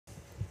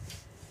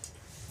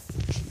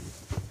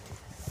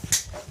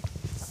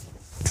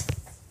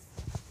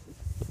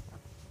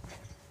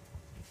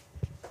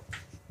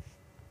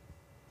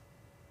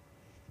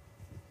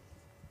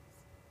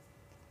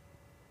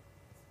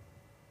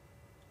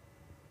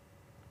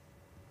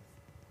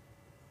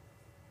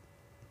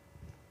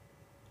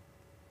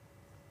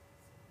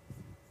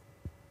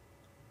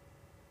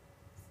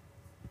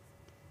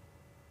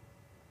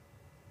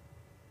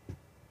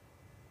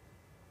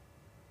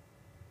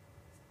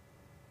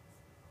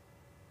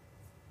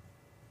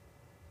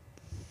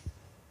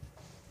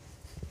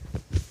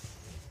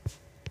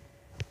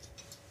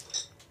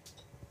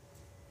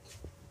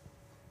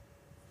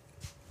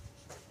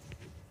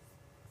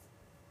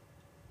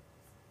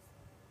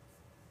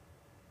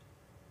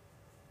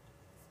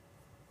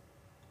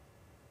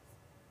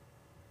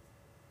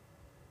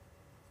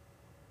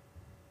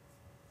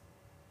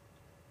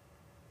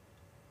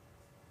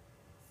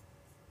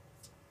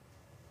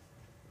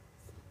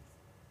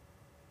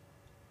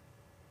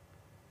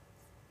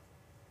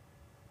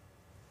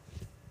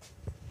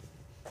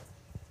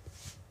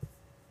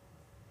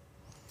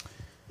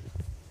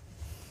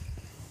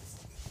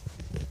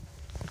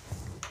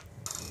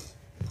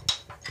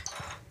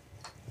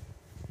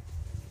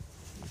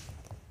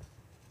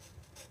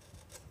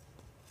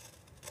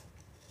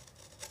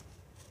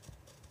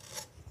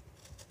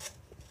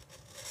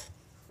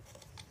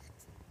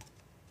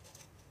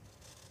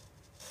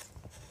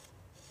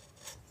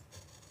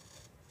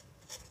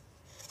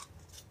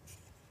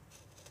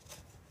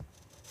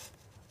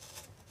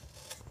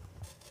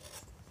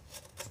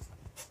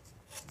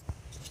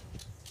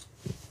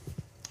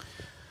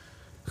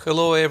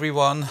Hello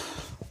everyone.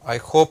 I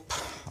hope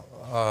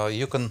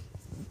you can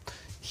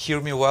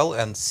hear me well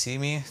and see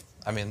me.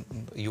 I mean,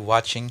 you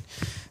watching.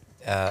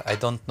 I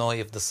don't know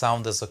if the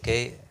sound is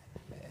okay,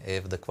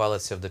 if the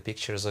quality of the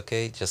picture is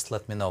okay. Just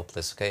let me know,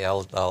 please. Okay,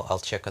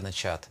 I'll check on the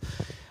chat.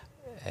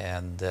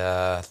 And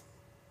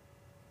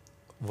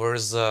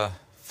where's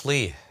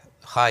Flea?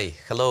 Hi,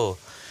 hello.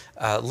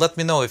 Let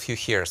me know if you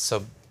hear.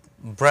 So,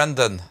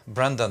 Brandon,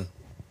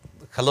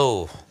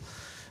 hello.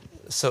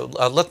 So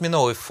let me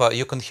know if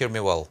you can hear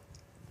me well,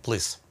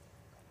 please.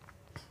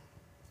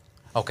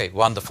 Okay,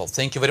 wonderful.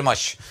 Thank you very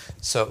much.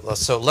 So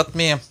let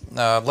me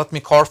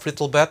carve a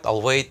little bit.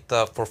 I'll wait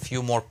for a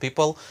few more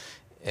people,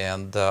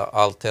 and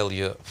I'll tell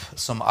you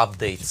some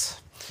updates,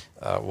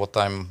 what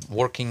I'm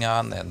working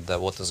on and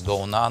what is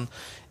going on,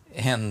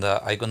 and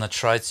I'm gonna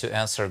try to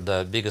answer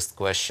the biggest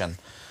question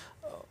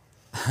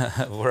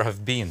where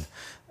I've been.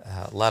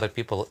 A lot of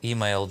people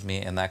emailed me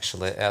and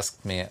actually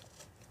asked me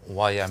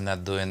why I'm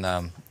not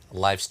doing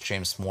live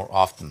streams more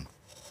often.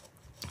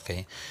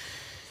 Okay,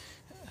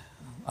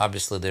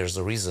 obviously there's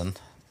a reason,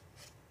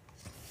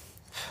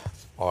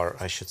 or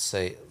I should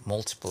say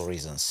multiple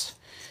reasons.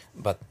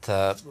 But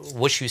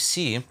what you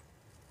see,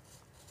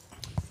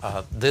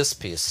 this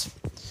piece,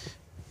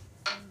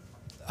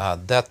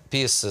 that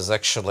piece is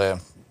actually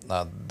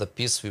the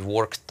piece we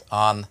worked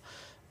on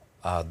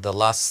the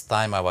last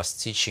time I was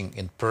teaching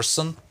in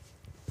person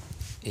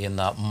in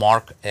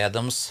Mark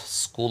Adams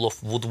School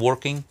of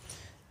Woodworking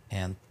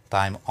and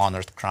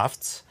Time-Honored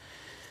Crafts.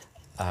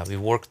 We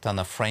worked on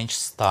a French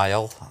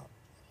style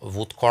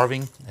wood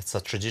carving. It's a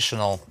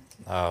traditional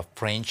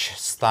French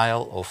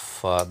style of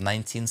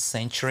 19th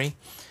century,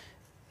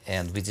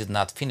 and we did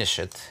not finish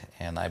it,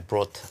 and I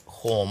brought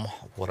home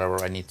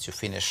whatever I need to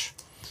finish,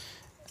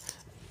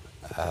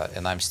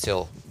 and I'm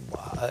still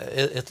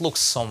it looks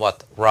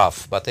somewhat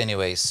rough, but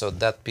anyway, so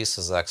that piece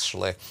is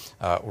actually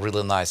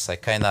really nice. I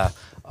kind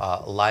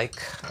of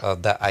like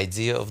the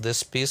idea of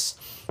this piece.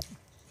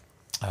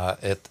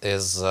 It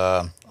is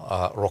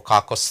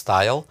Rococo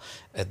style.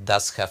 It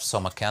does have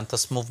some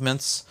Acanthus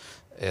movements.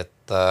 It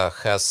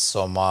has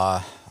some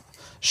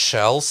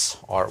shells,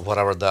 or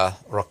whatever the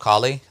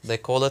rocali they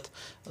call it,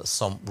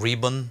 some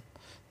ribbon.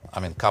 I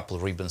mean, couple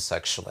ribbons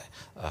actually,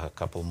 a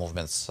couple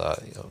movements,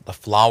 the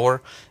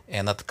flower,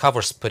 and it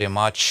covers pretty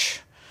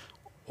much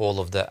all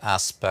of the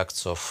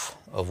aspects of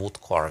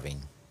wood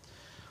carving.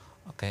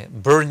 Okay,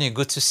 Bernie,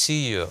 good to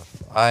see you.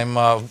 I'm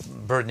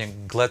Bernie,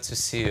 glad to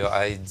see you.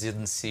 I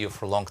didn't see you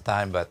for a long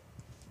time, but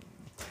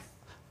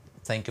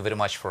thank you very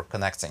much for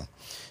connecting.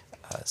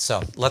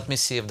 So let me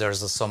see if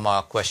there's some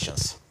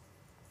questions.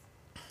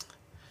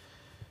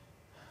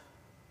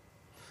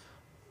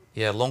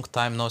 Yeah, long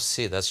time no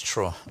see, that's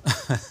true.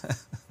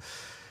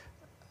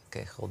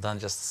 Okay, hold on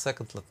just a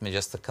second. Let me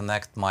just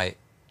connect my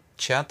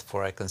chat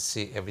where I can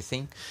see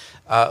everything.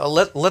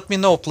 Let me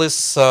know,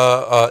 please,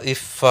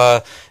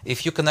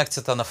 if you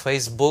connected on a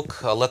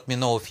Facebook. Let me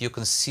know if you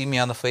can see me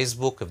on a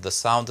Facebook, if the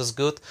sound is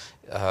good.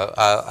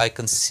 I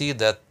can see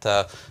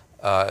that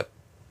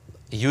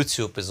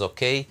YouTube is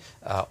okay.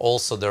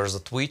 Also, there's a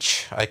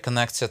Twitch I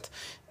connected,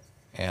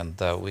 and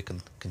we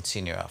can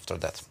continue after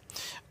that.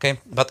 Okay,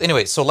 but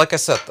anyway, so like I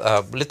said,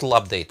 little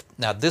update.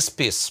 Now this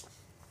piece,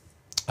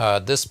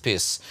 that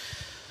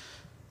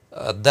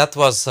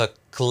was a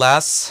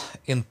class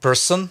in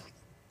person.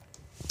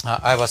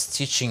 I was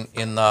teaching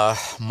in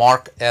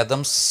Mark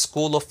Adams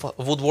School of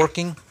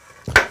Woodworking,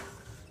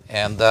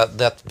 and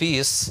that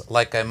piece,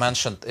 like I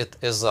mentioned, it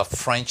is a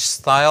French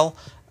style.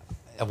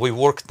 We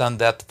worked on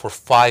that for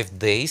 5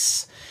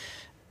 days,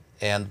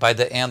 and by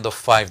the end of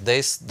 5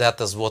 days, that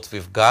is what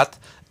we've got.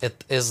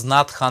 It is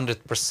not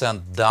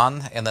 100%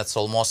 done, and it's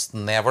almost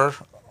never.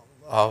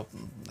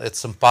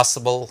 It's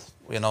impossible,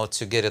 you know,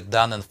 to get it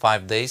done in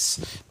 5 days.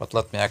 But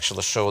let me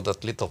actually show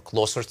that little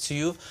closer to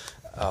you,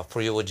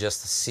 for you to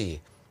just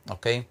see.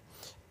 Okay.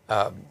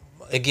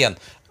 Again,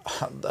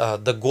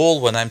 the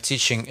goal when I'm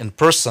teaching in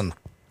person,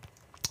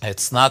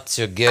 it's not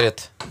to get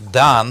it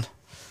done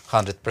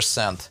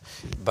 100%,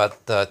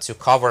 but to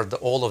cover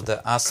all of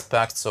the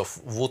aspects of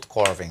wood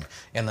carving.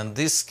 And in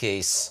this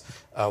case,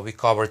 we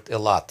covered a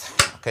lot.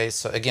 Okay,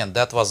 so again,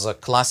 that was a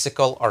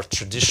classical or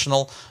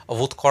traditional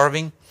wood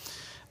carving,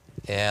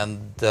 and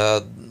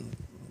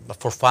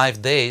for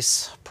 5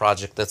 days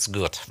project, that's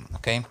good.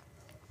 Okay,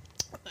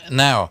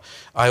 now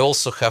I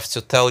also have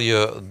to tell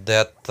you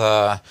that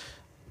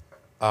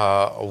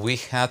we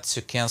had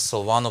to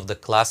cancel one of the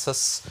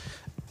classes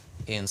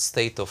in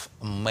state of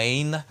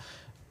Maine.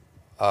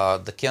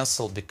 The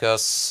cancel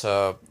because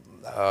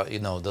you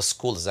know, the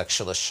school is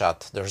actually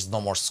shut. There's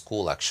no more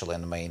school actually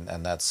in Maine,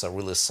 and that's a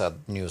really sad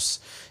news,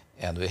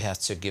 and we have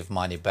to give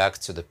money back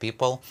to the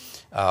people.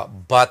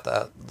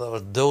 But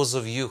those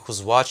of you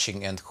who's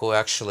watching and who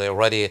actually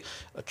already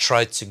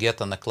tried to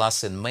get on a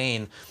class in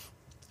Maine,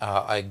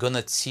 I'm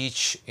gonna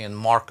teach in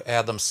Mark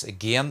Adams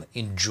again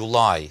in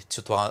July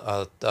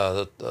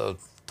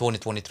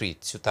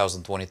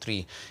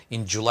 2023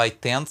 in July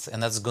 10th,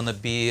 and that's going to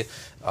be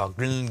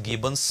Greenland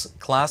Gibbons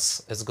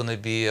class. It's going to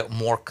be a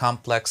more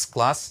complex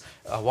class.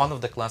 One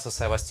of the classes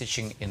I was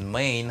teaching in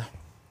Maine,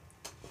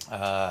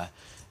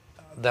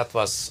 that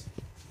was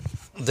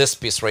this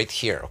piece right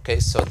here. Okay,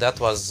 so that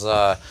was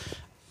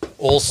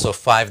also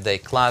 5-day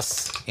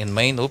class in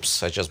Maine.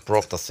 Oops, I just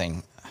broke the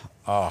thing.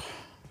 Oh,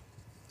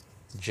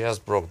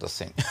 just broke the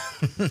thing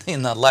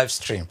in a live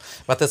stream,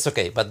 but it's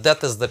okay. But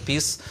that is the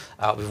piece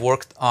we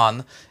worked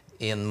on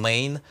in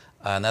Maine,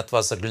 and that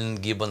was a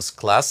Greenland Gibbons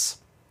class.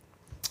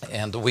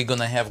 And we're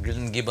gonna have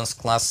Greenland Gibbons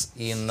class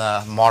in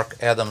Mark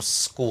Adams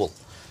School.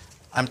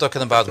 I'm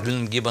talking about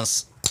Greenland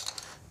Gibbons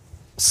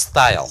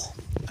style.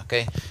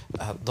 Okay,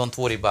 don't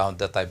worry about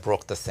that. I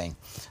broke the thing.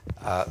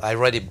 I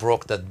already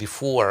broke that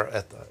before.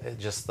 It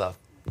just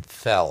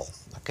fell.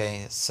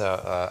 Okay,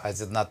 so I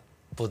did not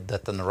put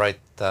that in the right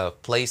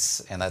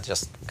place, and I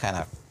just kind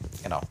of,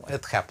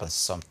 it happens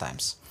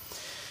sometimes,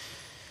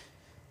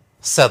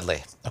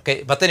 sadly.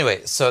 Okay, but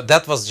anyway, so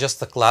that was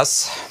just a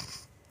class,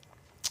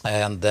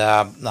 and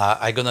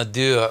I'm gonna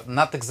do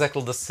not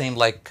exactly the same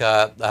like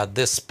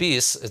this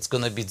piece. It's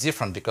gonna be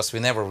different because we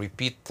never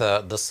repeat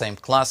the same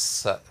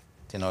class.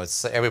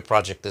 It's every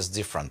project is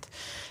different.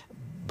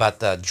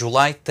 But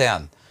July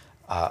 10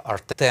 or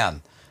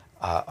 10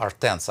 or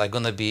 10th, I'm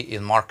gonna be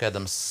in Mark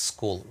Adams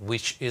School,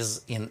 which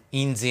is in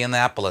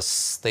Indianapolis,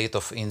 state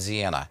of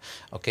Indiana.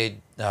 Okay,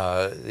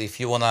 if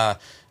you wanna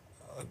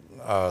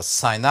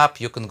sign up,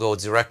 you can go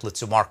directly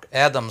to Mark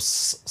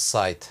Adams'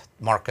 site,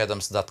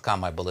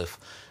 markadams.com, I believe,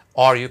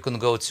 or you can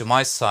go to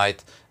my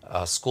site,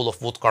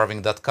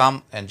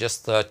 schoolofwoodcarving.com, and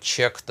just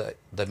check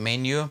the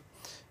menu,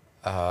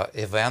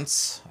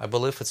 events, I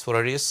believe it's what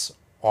it is,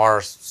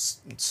 or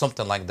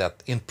something like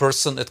that. In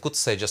person, it could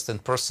say just in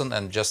person,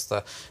 and just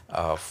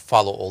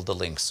follow all the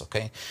links.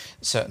 Okay,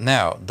 so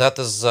now that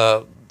is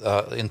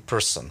in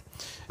person.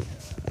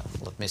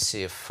 Let me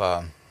see if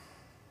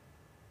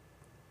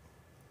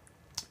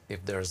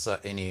there's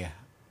any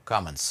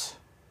comments.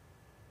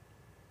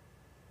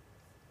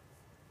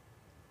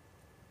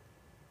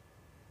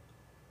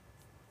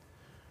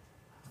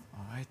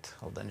 All right,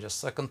 hold on just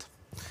a second.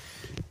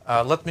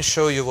 Let me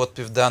show you what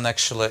we've done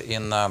actually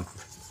in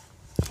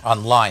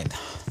online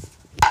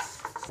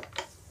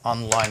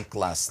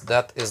class.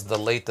 That is the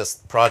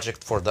latest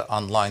project for the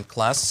online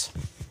class.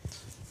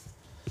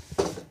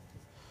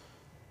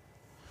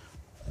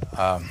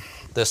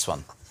 This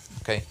one.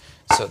 Okay,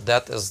 so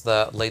that is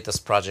the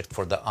latest project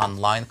for the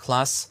online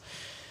class.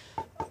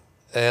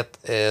 It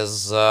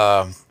is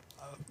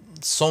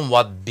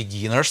somewhat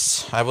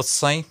beginners, I would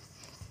say.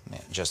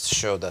 Just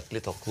show that a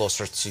little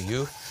closer to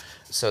you.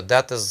 So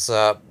that is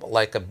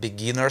like a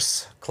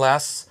beginners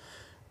class.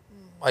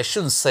 I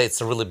shouldn't say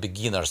it's really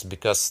beginners,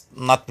 because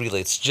not really.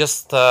 It's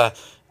just a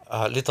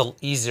little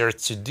easier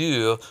to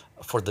do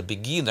for the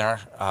beginner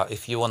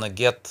if you want to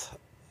get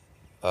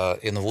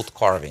in wood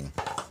carving.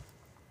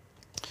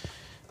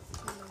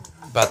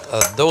 But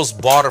those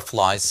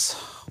butterflies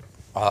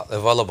are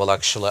available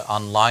actually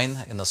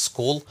online in the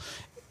school,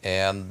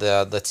 and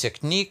the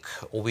technique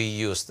we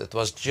used, it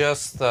was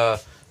just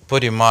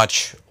pretty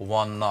much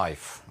one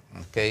knife.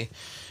 Okay,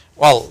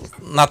 well,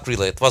 not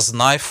really. It was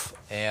knife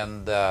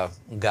and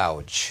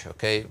gouge.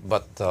 Okay,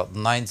 but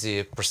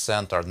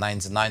 90% or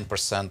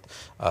 99%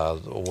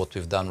 what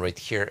we've done right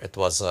here, it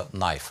was a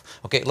knife.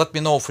 Okay, let me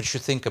know what you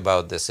think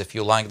about this, if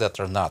you like that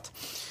or not.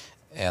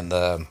 And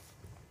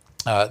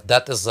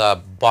that is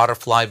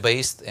butterfly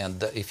based,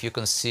 and if you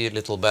can see a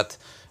little bit,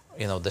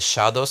 the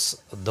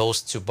shadows,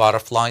 those two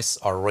butterflies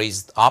are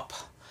raised up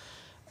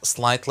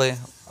slightly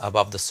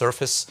above the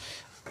surface.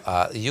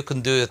 You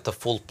can do it a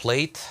full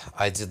plate.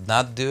 I did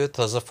not do it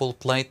as a full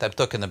plate. I'm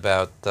talking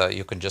about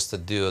you can just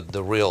do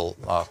the real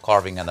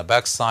carving on the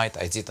back side.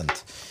 I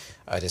didn't.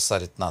 I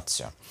decided not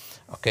to.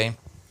 Okay,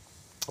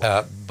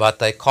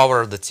 but I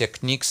cover the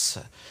techniques,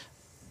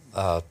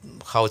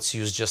 how it's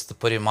used, just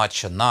pretty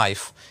much a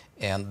knife,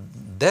 and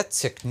that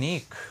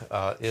technique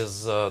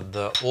is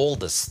the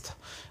oldest.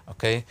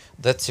 Okay,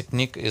 that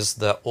technique is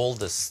the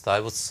oldest. I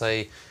would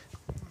say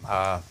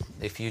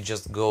if you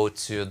just go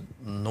to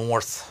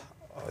north.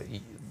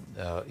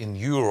 In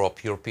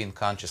European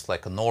countries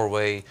like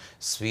Norway,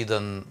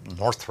 Sweden,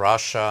 North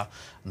Russia,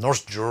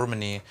 North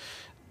Germany,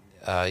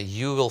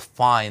 you will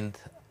find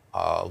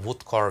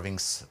wood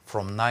carvings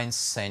from 9th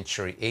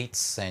century, 8th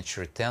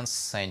century, 10th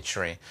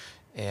century,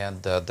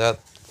 and that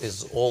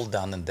is all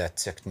done in that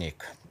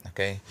technique.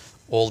 Okay,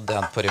 all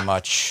done pretty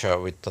much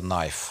with the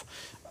knife.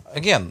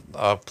 Again,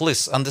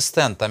 please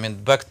understand, I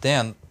mean, back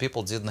then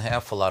people didn't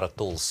have a lot of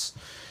tools.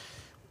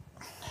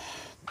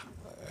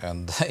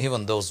 And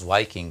even those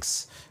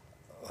Vikings,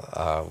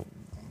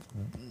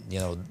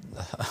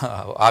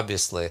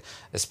 obviously,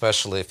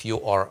 especially if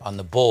you are on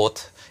a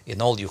boat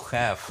and all you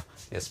have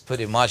is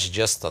pretty much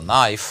just a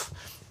knife,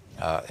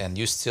 and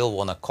you still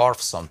want to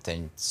carve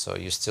something, so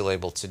you're still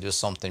able to do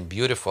something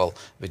beautiful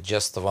with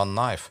just one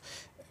knife.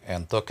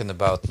 And talking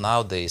about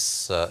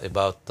nowadays,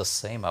 about the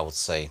same, I would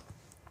say.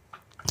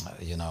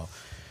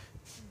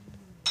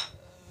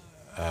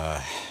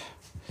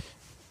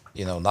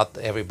 not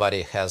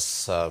everybody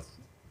has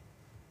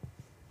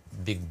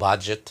big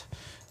budget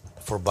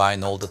for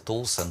buying all the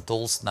tools, and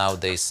tools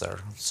nowadays are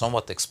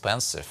somewhat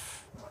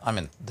expensive. I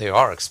mean, they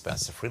are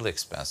expensive, really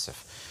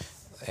expensive,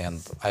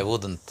 and I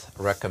wouldn't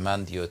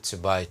recommend you to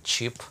buy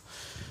cheap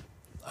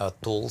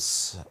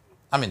tools.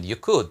 I mean, you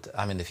could.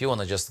 I mean, if you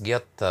want to just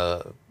get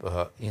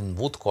in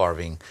wood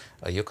carving,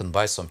 you can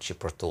buy some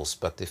cheaper tools.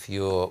 But if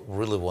you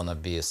really want to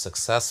be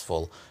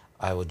successful,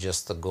 I would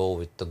just go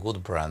with the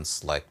good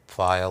brands like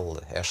File,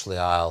 Ashley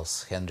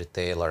Isles, Henry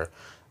Taylor,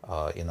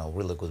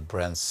 really good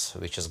brands,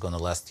 which is going to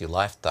last you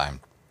lifetime.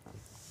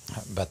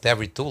 But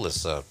every tool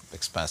is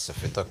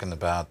expensive. We're talking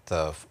about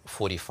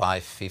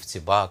 45,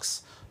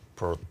 $50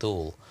 per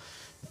tool.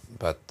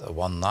 But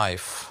one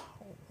knife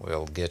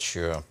will get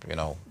you,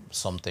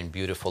 something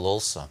beautiful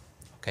also.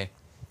 Okay.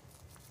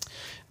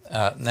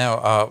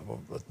 Now,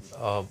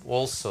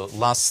 also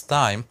last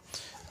time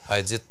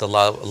I did the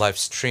live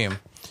stream.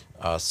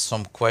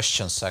 Some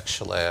questions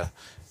actually.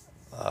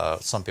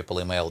 Some people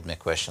emailed me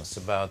questions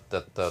about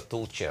that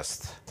tool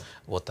chest,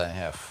 what I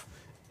have,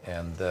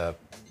 and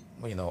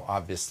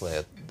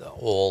obviously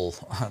all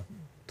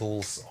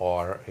tools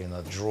are in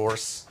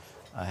drawers.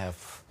 I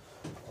have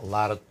a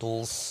lot of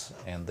tools,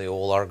 and they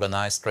all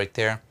organized right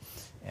there,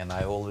 and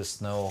I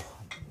always know,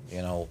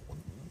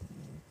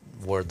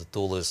 where the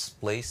tool is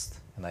placed,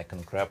 and I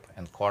can grab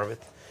and carve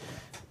it.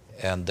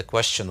 And the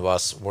question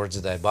was, where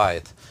did I buy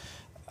it?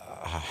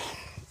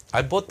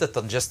 I bought it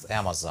on just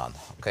Amazon.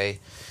 Okay,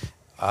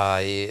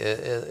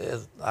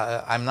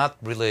 I'm not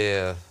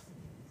really,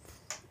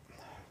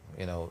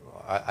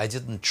 I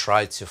didn't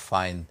try to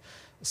find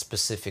a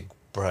specific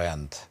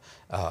brand.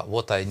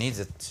 What I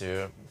needed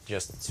to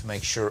just to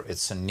make sure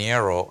it's a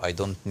narrow. I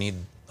don't need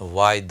a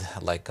wide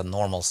like a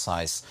normal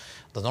size.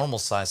 The normal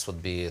size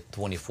would be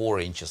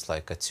 24 inches,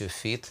 like a 2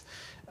 feet,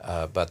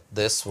 but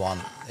this one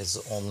is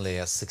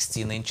only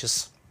 16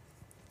 inches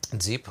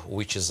deep,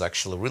 which is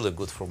actually really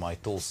good for my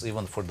tools,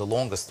 even for the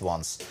longest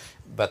ones.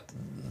 But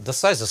the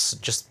size is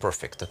just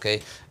perfect.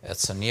 Okay,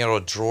 it's a narrow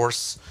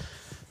drawers,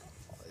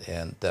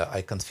 and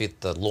I can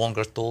fit the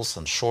longer tools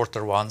and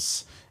shorter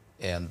ones,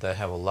 and I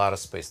have a lot of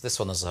space. This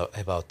one is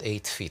about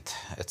 8 feet.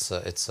 It's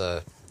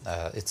a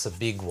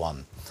big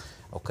one.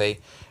 Okay,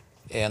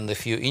 and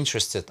if you're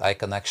interested, I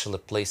can actually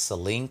place a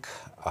link.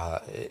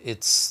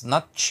 It's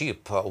not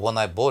cheap. When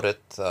I bought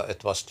it,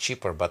 it was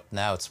cheaper, but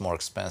now it's more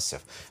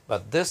expensive.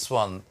 But this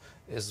one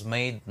is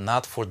made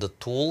not for the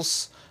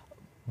tools,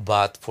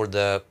 but for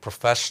the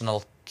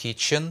professional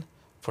kitchen,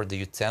 for the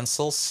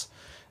utensils.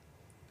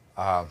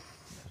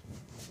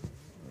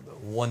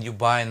 When you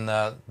buy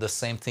the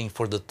same thing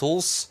for the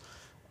tools,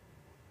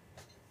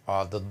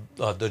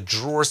 the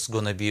drawer's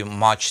gonna be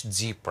much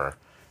deeper.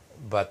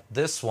 But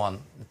this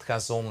one, it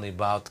has only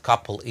about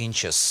couple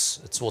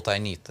inches. It's what I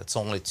need. It's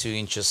only 2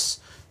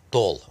 inches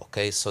tall.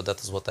 Okay, so that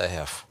is what I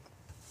have.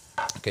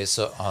 Okay,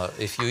 so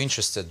if you're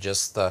interested,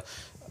 just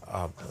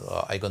I'm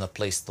gonna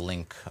place the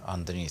link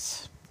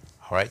underneath.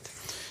 All right,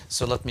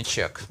 so let me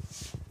check.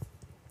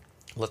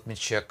 Let me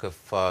check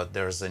if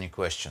there's any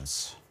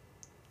questions.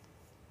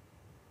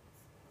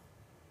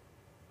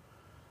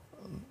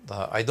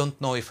 I don't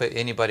know if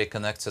anybody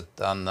connected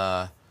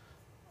on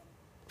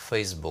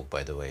Facebook,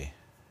 by the way.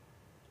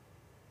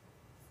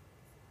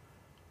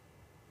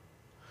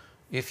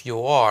 If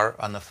you are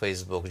on a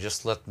Facebook,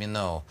 just let me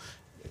know.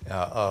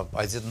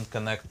 I didn't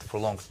connect for a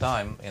long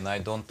time, and I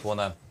don't want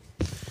to,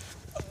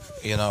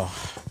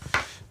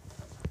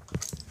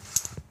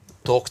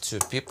 talk to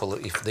people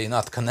if they're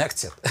not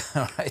connected,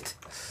 right?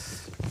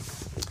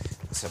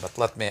 So, but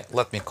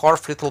let me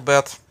carve a little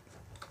bit,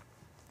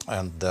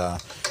 and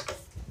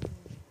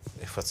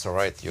if it's all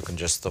right, you can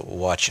just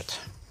watch it.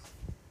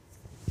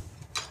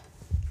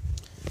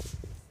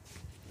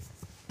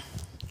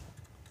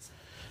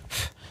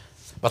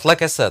 But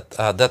like I said,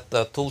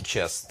 that tool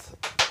chest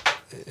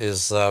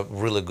is a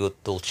really good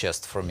tool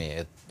chest for me.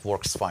 It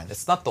works fine.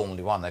 It's not the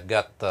only one. I've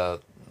got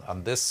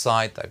on this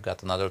side, I've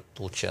got another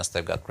tool chest.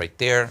 I've got right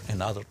there,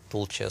 another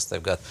tool chest.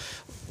 I've got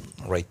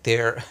right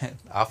there.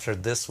 After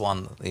this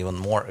one, even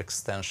more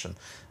extension.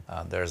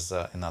 There's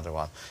another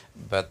one.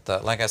 But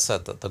like I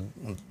said,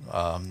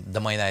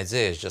 the main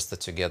idea is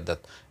just to get that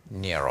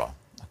narrow.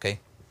 Okay.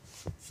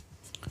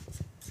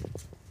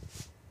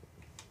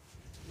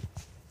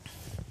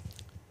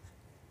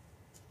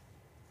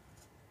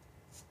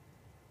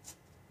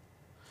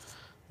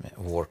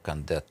 Work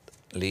on that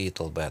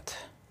little bit.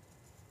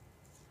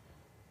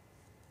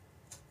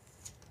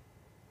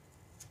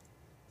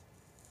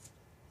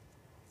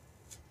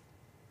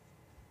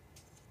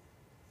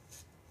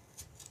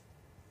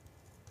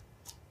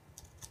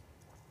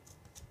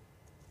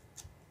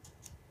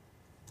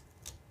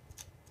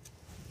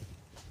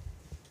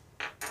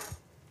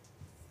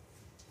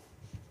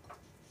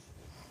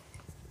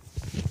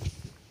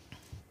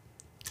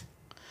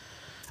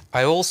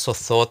 I also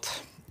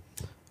thought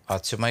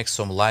to make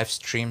some live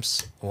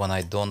streams when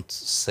I don't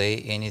say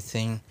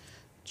anything,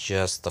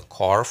 just a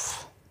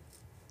carve.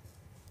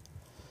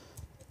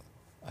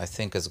 I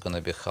think it's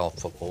gonna be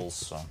helpful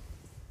also.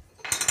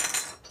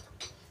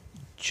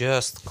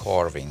 just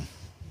carving.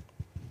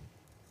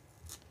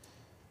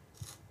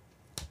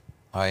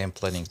 I am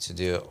planning to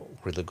do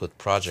a really good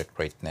project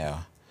right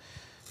now,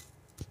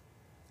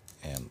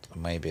 and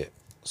maybe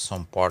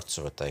some parts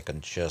of it I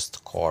can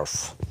just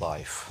carve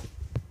live.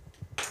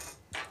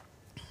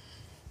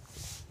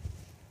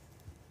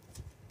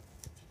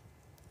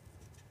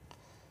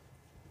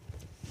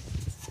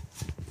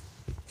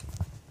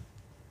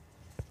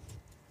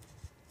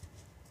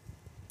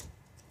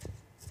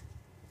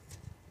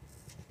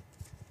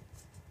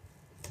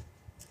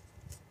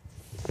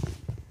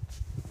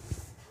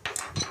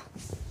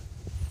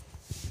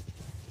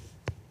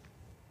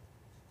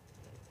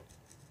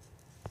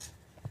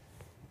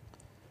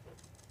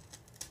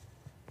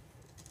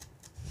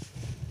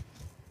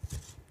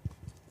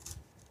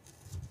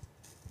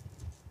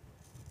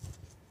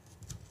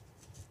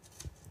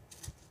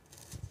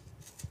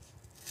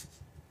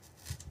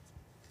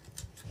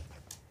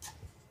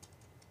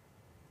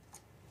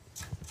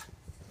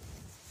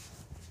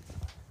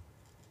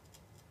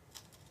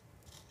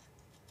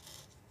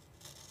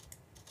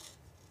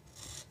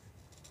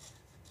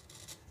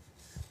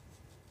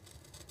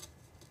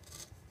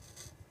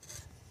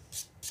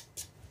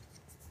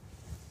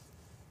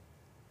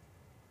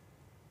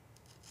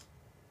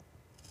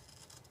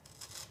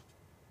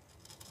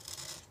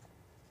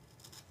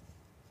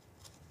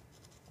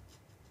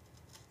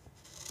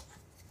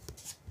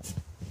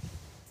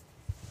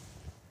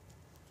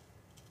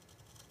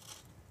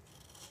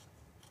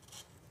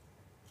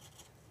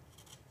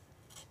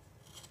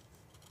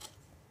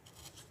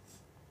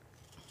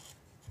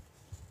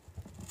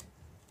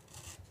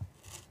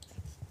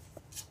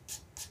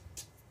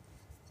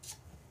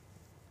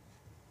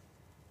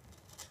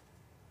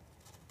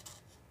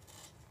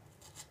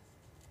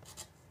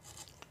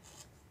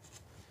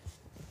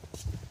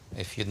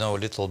 If you know a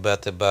little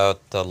bit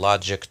about the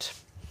logic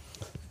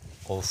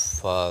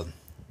of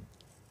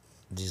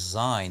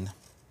design,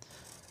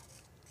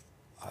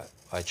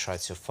 I try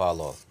to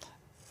follow.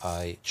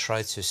 I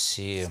try to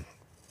see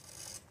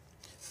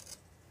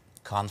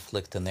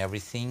conflict in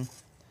everything.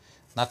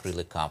 Not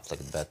really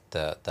conflict, but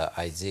the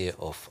idea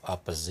of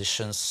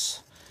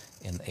oppositions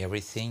in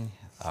everything.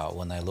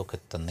 When I look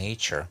at the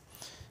nature,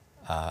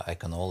 I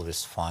can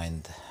always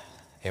find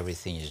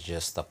everything is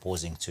just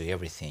opposing to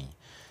everything.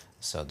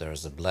 So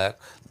there's a black,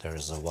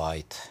 there's a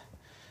white,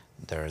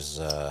 there's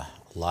a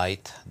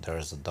light,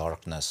 there's a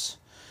darkness,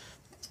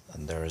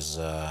 and there's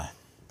a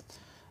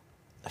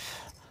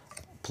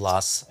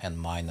plus and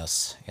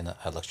minus in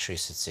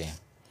electricity,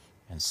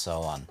 and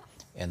so on.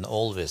 And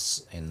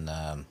always in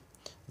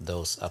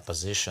those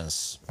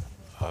oppositions,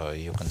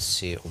 you can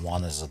see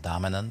one is a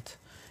dominant,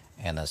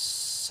 and a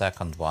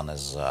second one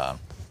is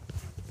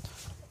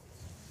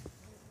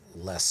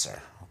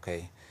lesser.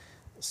 Okay,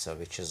 so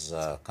which is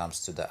comes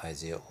to the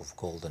idea of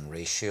golden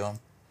ratio,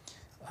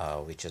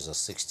 which is a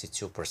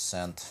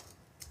 62%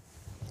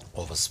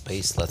 of a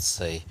space. Let's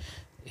say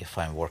if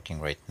I'm working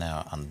right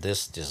now on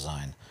this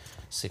design,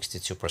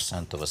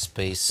 62% of a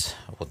space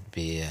would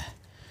be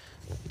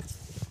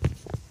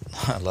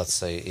let's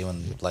say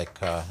even like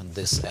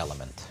this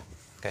element.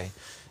 Okay,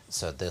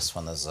 so this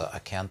one is a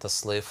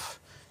acanthus leaf,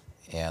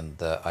 and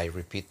I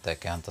repeat the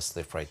acanthus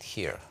leaf right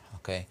here.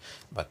 Okay,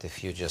 but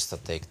if you just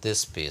take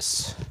this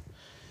piece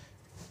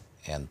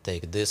and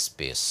take this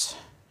piece,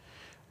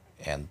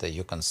 and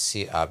you can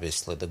see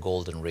obviously the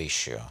golden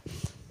ratio.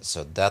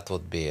 So that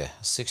would be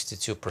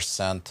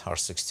 62% or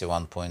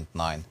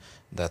 61.9.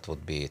 That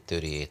would be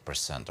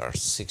 38% or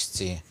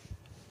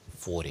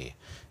 60-40.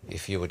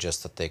 If you would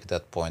just take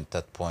that point,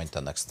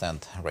 and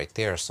extend right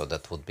there, so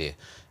that would be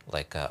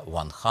like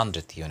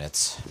 100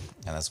 units,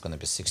 and it's going to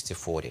be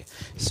 60-40.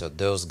 So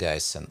those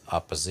guys in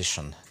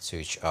opposition to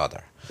each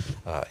other.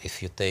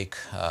 If you take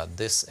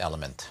this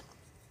element,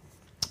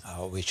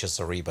 which is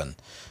a ribbon,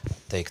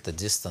 take the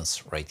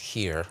distance right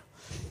here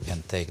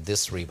and take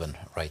this ribbon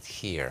right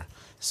here,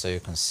 so you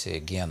can see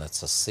again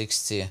it's a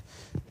 60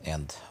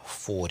 and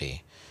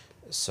 40.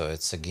 So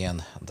it's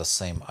again the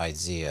same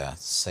idea,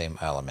 same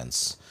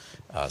elements,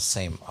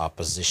 same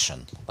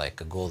opposition,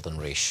 like a golden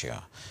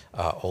ratio.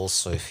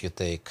 Also, if you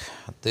take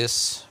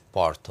this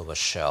part of a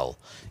shell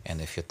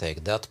and if you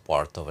take that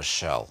part of a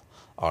shell,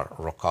 or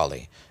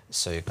rocoli,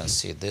 so you can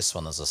see this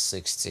one is a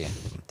 60,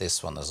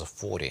 this one is a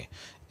 40,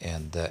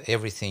 and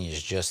everything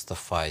is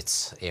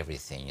justifies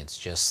everything. It's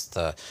just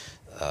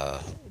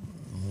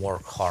more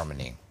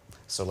harmony.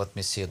 So let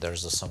me see if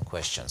there's some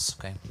questions.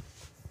 Okay,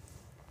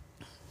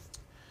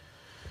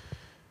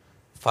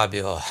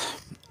 Fabio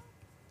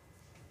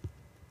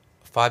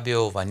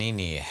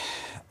Vanini,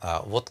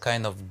 what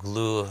kind of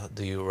glue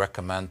do you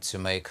recommend to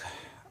make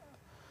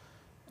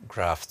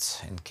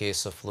grafts in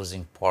case of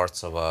losing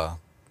parts of a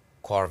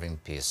carving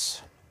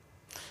piece?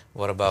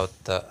 What about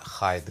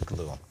hide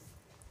glue?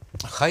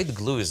 Hide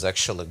glue is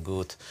actually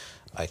good.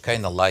 I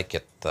kind of like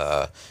it.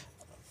 I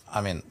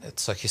mean,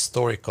 it's a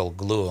historical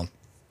glue.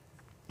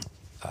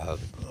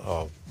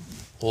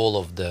 All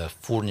of the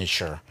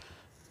furniture,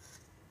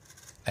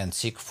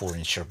 antique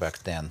furniture back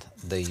then,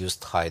 they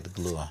used hide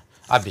glue.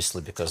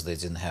 obviously because they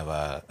didn't have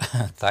a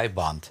tie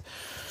bond.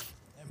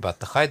 But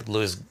the hide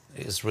glue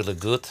is really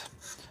good.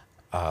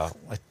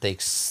 It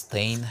takes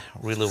stain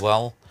really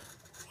well.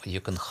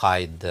 You can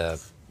hide the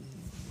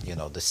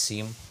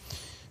seam.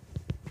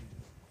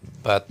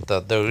 But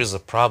there is a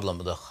problem.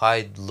 The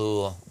hide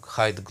glue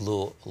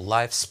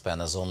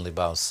lifespan is only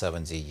about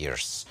 70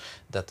 years.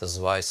 That is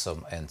why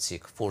some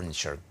antique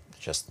furniture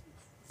just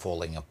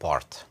falling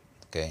apart.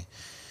 Okay,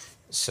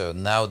 so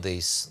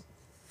nowadays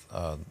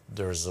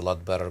there's a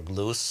lot better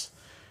glues.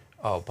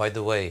 Oh, by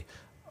the way,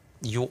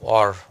 you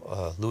are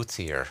a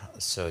luthier,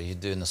 so you're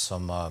doing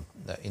some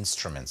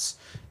instruments.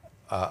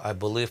 I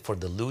believe for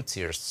the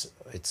luthiers,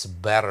 it's a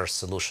better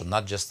solution,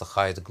 not just the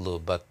hide glue,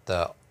 but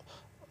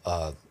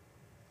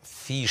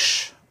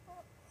fish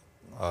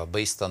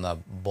based on the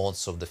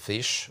bones of the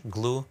fish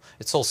glue.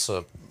 It's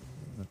also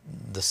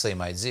the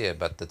same idea,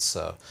 but it's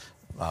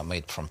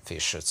made from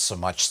fish. It's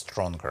much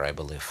stronger, I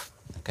believe.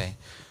 Okay,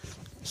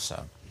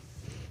 so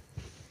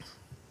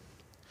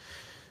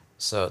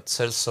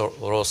Celso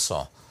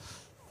Rosso,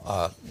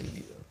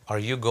 are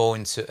you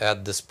going to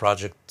add this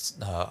project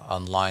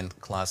online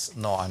class?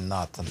 No, I'm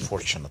not,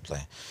 unfortunately.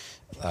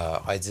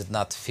 I did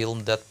not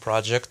film that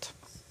project.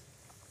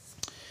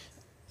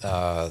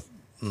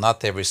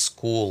 Not every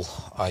school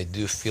I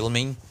do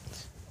filming.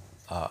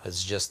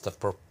 It's just a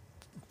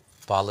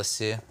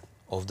policy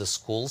of the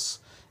schools,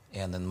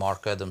 and in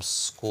Mark Adams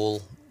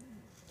school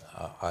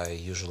I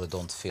usually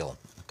don't film.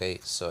 Okay,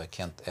 so I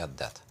can't add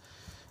that.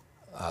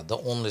 The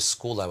only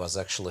school I was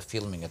actually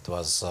filming it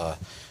was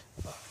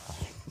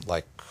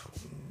like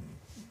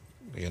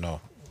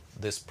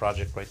this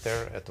project right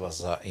there. It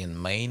was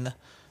in Maine.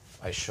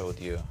 I showed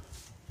you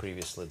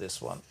previously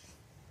this one.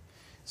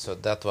 So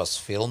that was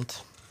filmed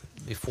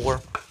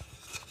before,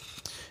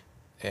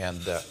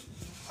 and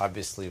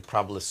obviously you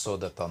probably saw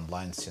that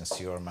online since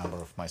you're a member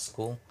of my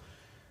school.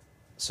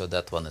 So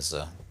that one is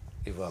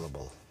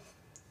available.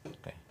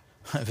 Okay,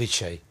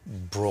 which I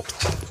broke,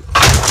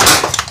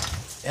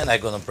 and I'm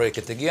gonna break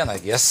it again, I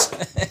guess.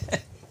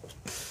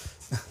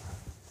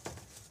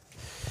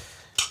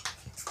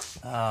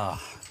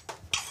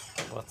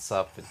 What's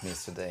up with me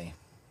today?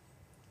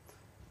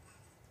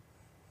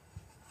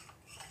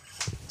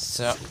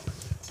 So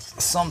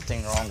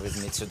something wrong with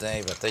me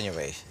today, but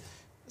anyway.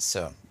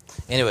 So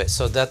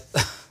that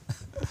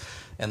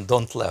and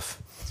don't laugh.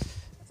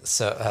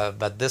 So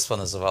but this one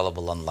is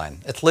available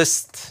online. At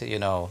least you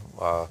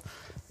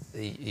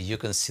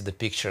can see the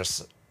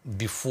pictures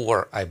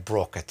before I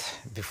broke it,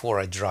 before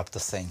I dropped the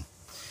thing.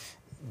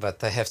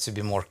 But I have to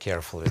be more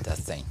careful with that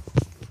thing.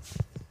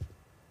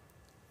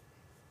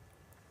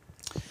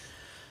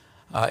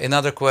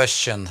 Another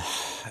question.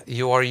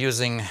 You are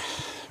using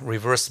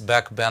reverse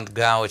backbent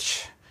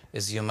gouge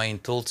is your main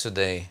tool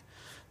today.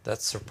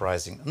 That's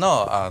surprising.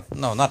 No,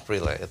 no, not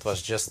really. It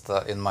was just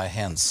in my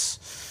hands.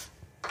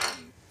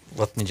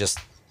 Let me just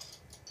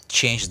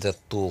change that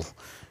tool.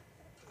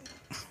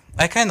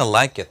 I kind of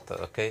like it.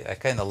 Okay, I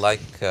kind of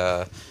like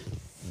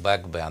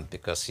backbent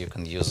because you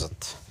can use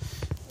it,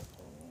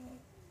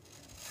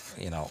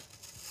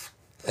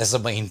 as a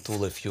main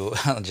tool if you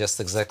just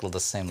exactly the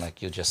same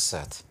like you just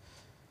said.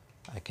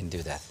 I can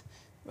do that,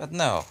 but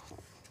no.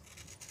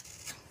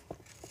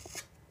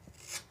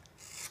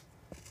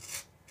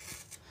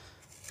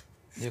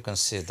 You can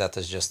see that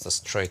is just a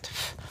straight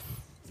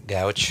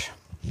gouge,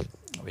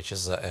 which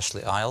is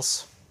Ashley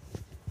Isles.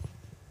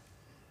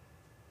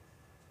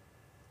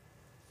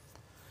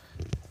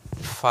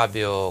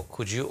 Fabio,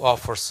 could you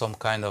offer some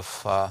kind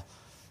of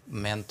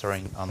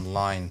mentoring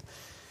online?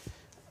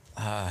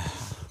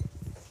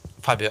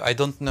 Fabio, I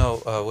don't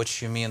know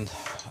what you mean.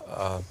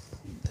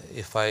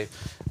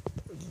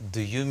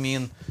 Do you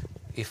mean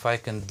if I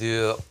can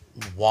do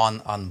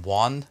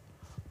one-on-one,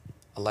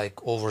 like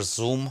over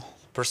Zoom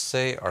per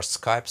se, or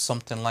Skype,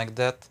 something like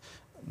that?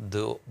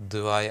 Do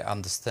I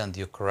understand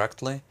you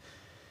correctly?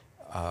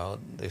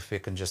 If we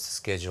can just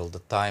schedule the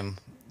time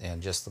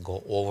and just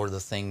go over the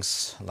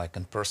things like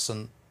in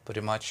person,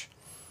 pretty much.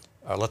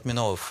 Let me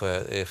know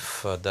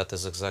if that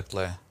is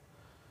exactly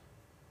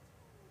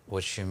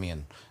what you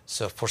mean.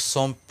 So for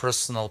some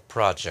personal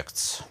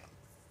projects,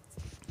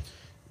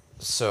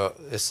 so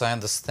as I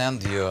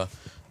understand you,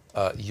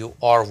 you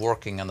are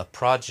working on a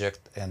project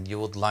and you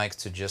would like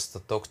to just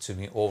talk to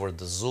me over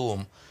the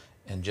Zoom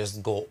and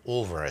just go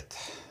over it.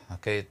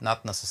 Okay,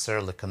 not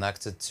necessarily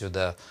connected to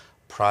the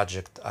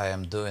project I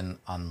am doing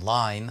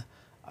online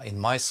in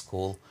my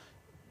school,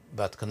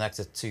 but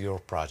connected to your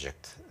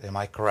project. Am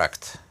I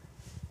correct?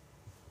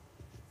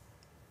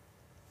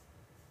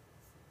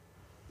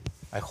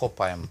 I hope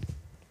I am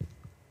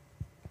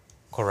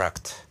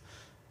correct,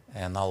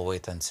 and I'll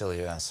wait until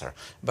you answer.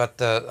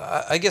 But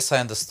I guess I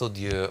understood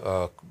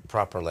you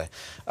properly.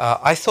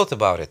 I thought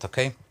about it,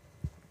 okay?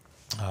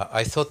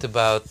 I thought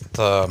about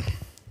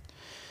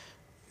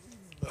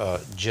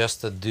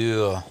just to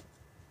do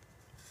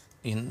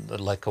in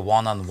like a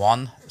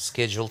one-on-one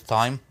scheduled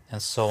time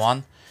and so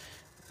on.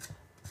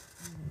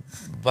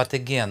 But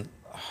again,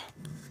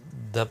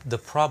 the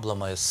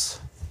problem is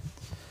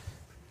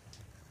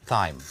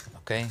time,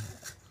 okay?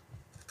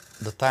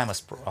 the time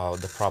is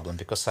the problem,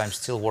 because I'm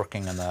still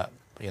working on a,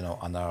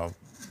 on a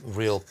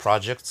real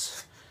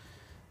projects.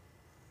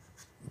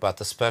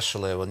 But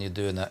especially when you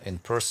do it in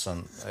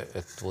person,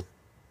 it would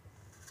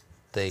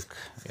take,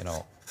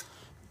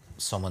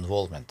 some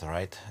involvement,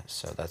 right?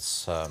 So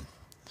that's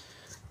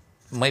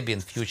maybe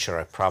in future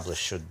I probably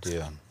should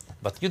do.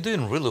 But you're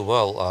doing really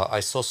well.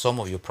 I saw some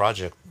of your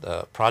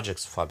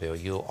projects, Fabio.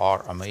 You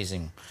are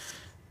amazing,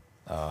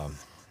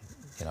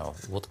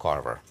 wood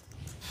carver,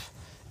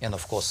 and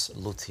of course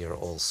luthier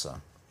also,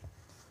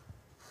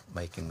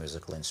 making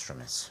musical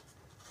instruments.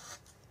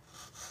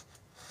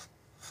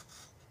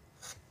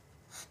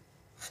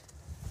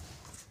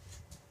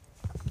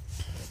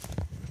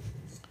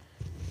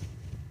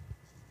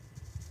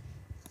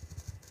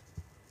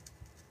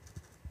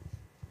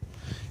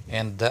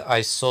 And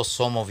I saw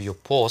some of your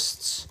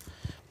posts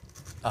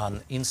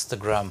on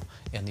Instagram,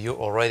 and you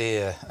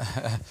already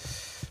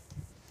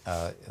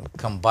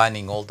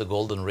combining all the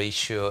golden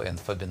ratio and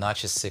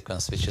Fibonacci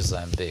sequence, which is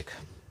big.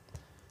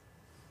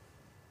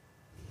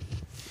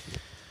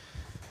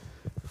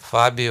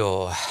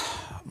 Fabio,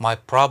 my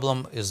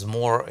problem is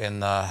more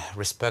in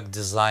respect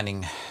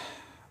designing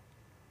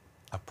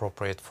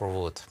appropriate for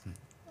wood.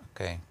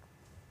 Okay.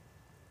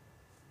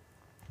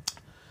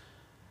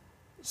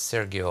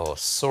 Sergio,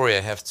 sorry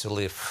I have to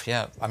leave.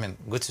 Yeah, I mean,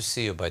 good to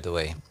see you, by the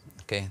way.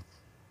 Okay.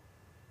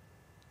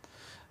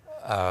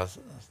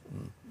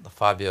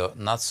 Fabio,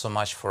 not so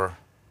much for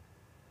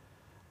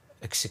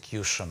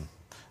execution.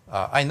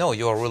 I know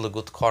you're a really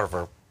good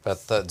carver,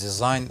 but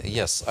design,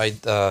 yes.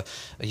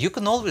 You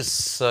can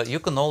always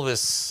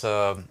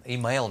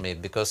email me,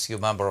 because you're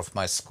a member of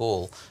my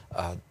school.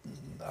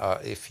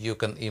 If you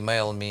can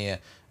email me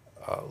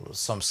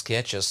some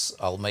sketches,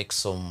 I'll make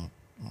some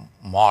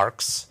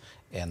marks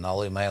and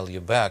I'll email you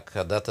back.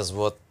 That is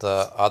what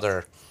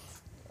other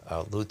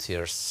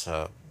luthiers.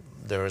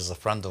 There is a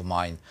friend of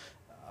mine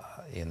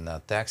in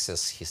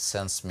Texas. He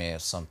sends me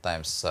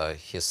sometimes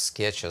his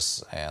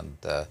sketches, and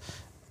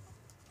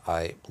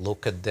I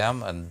look at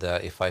them, and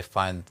if I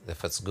find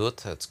if it's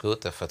good, it's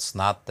good. If it's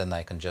not, then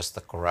I can just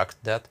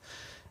correct that.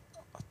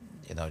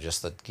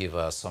 Just to give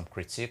some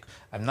critique.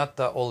 I'm not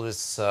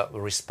always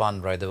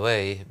respond right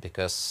away,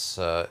 because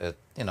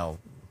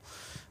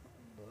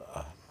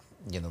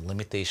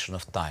limitation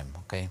of time.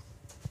 Okay.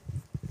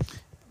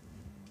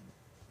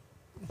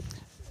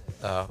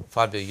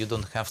 Fabio, you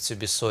don't have to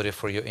be sorry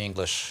for your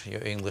English.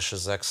 Your English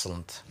is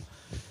excellent.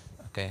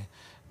 Okay.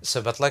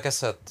 So, but like I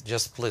said,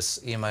 just please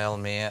email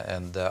me,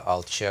 and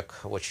I'll check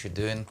what you're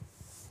doing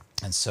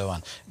and so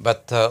on.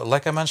 But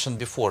like I mentioned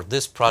before,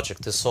 this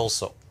project is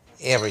also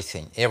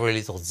everything, every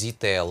little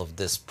detail of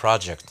this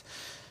project.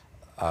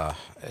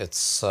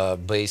 It's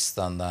based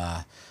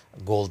on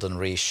golden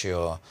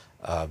ratio,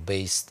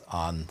 based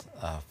on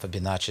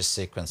Fibonacci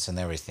sequence and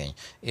everything.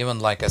 Even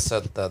like I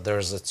said,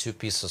 there's two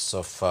pieces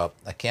of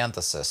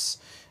Acanthus.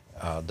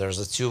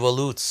 There's two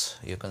volutes,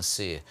 you can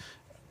see.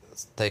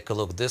 Take a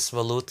look this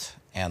volute,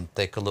 and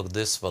take a look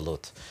this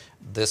volute.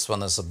 This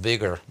one is a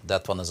bigger,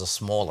 that one is a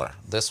smaller.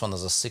 This one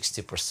is a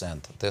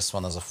 60%, this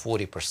one is a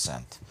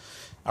 40%,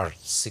 or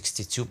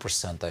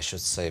 62% I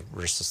should say,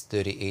 versus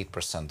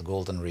 38%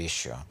 golden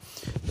ratio.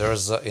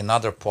 There's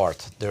another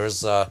part.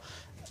 There's a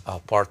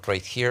part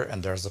right here,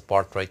 and there's a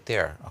part right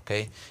there.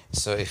 Okay,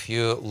 so if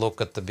you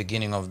look at the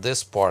beginning of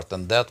this part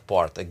and that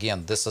part,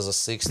 again, this is a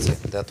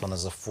 60, that one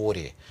is a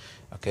 40.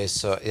 Okay,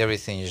 so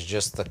everything is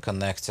just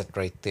connected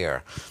right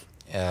there.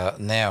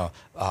 Now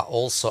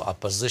also a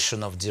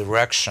position of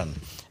direction.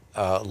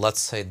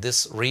 Let's say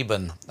this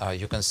ribbon,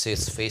 you can see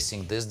it's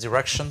facing this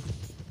direction,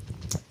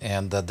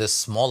 and this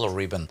smaller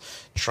ribbon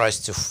tries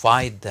to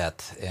fight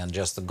that and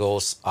just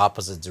goes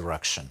opposite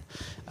direction.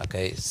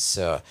 Okay,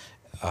 so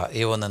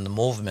even in the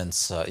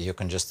movements, you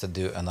can just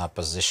do an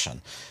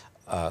opposition.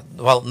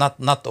 Well,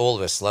 not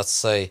always. Let's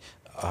say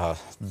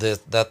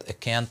that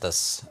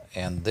Acanthus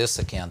and this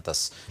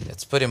Acanthus,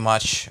 it's pretty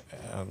much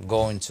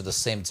going to the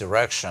same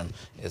direction.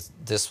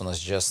 This one is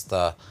just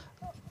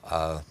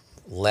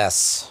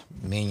less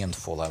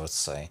meaningful, I would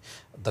say.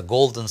 The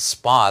golden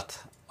spot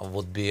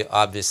would be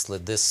obviously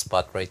this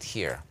spot right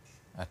here.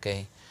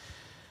 Okay.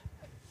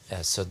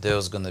 So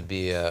there's going to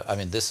be,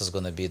 this is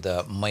going to be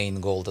the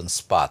main golden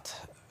spot.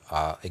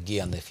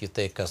 Again, if you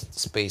take a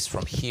space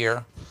from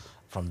here,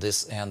 from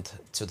this end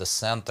to the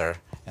center,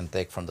 and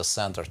take from the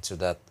center to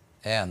that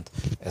end,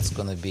 it's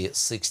going to be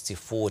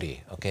 60-40.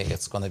 Okay,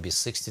 it's going to be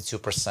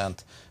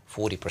 62%,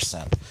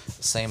 40%.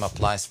 Same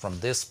applies from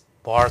this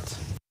part to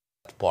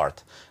that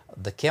part.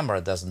 The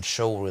camera doesn't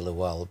show really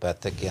well,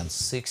 but again,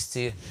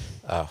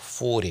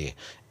 60-40,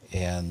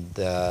 and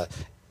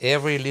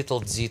every little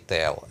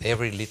detail,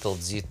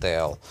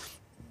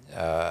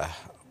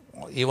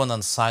 even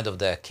inside of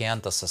the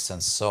Acanthus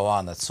and so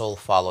on, it's all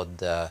followed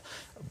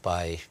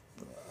by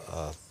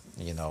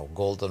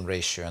golden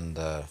ratio and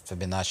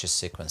Fibonacci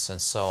sequence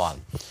and so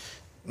on.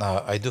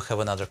 I do have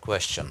another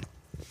question.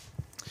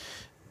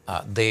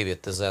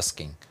 David is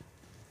asking,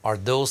 are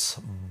those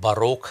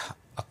Baroque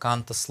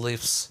Acanthus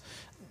leaves?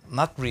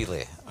 Not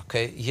really.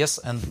 Okay, yes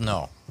and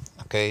no.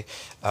 Okay,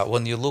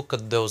 when you look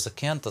at those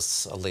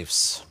acanthus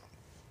leaves,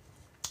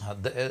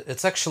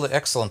 it's actually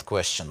excellent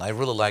question. I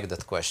really like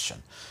that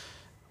question.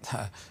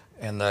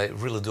 And I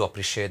really do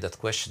appreciate that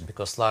question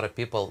because a lot of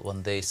people,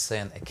 when they say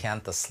an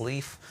acanthus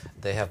leaf,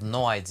 they have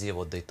no idea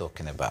what they're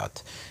talking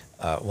about.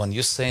 When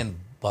you say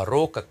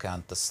Baroque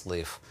acanthus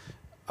leaf,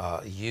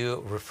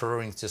 you're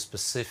referring to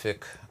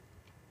specific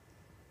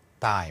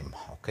time,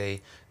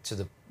 okay, to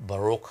the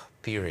Baroque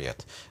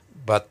period.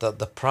 But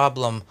the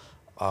problem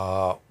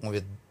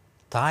with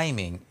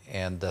timing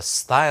and the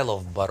style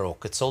of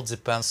Baroque, it all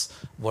depends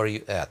where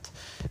you at.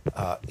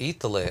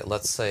 Italy,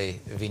 let's say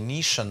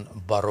Venetian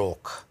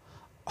Baroque,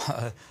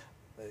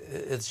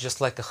 it's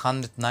just like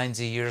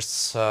 190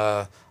 years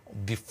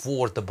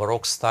before the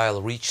Baroque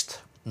style reached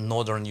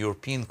Northern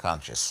European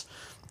countries.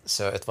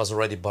 So it was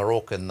already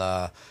Baroque in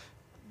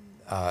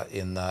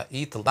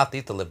Italy, not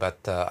Italy,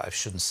 but I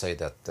shouldn't say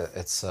that.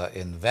 It's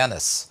in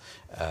Venice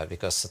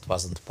because it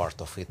wasn't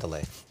part of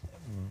Italy.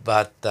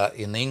 But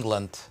in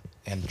England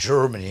and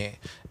Germany,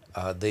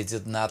 they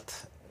did not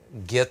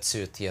get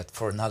to it yet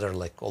for another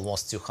like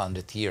almost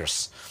 200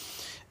 years.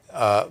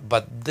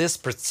 But this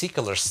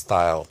particular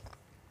style,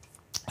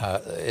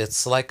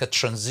 it's like a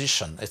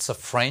transition. It's a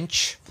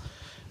French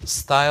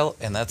style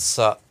and it's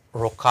a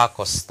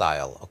Rococo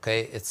style.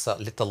 Okay, it's a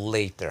little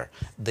later.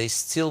 They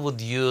still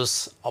would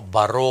use a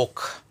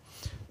Baroque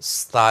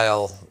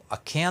style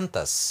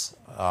acanthus,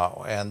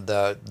 and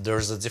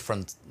there's a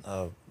different.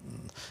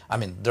 I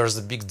mean, there's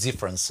a big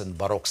difference in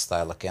Baroque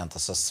style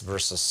acanthus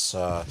versus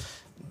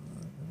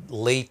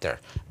later.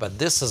 But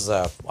this is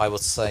a, I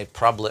would say,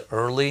 probably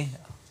early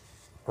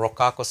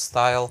Rococo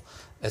style.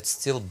 It's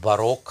still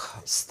Baroque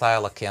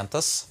style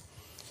acanthus,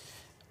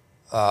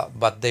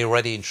 but they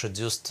already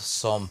introduced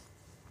some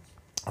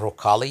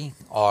rocali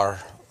or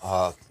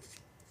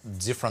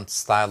different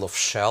style of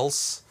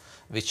shells,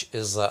 which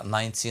is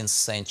 19th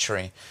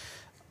century.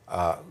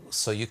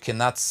 So you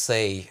cannot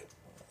say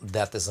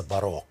that is a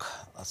Baroque.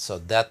 So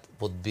that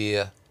would be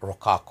a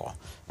Rococo.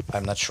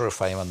 I'm not sure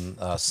if I even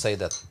say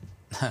that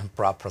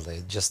properly.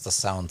 It just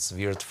sounds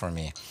weird for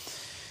me.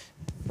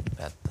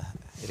 But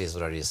it is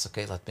what it is.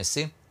 Okay, let me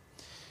see.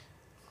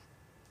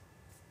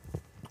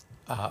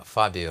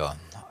 Fabio,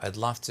 I'd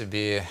love to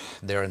be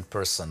there in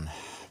person,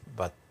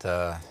 but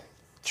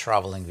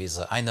traveling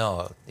visa. I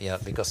know, yeah,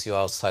 because you're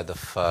outside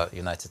of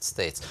United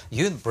States.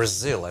 You're in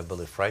Brazil, I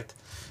believe, right?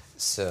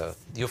 So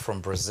you're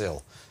from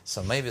Brazil.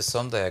 So maybe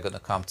someday I'm gonna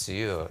come to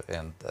you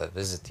and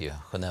visit you.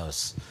 Who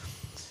knows?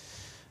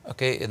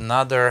 Okay,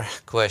 another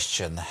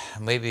question.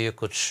 Maybe you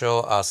could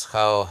show us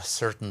how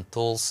certain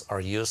tools are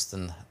used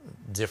in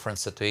different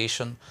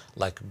situations,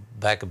 like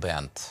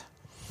backbent.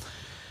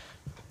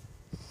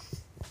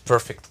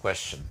 Perfect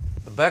question.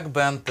 The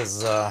backbent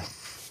is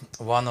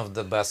one of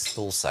the best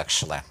tools,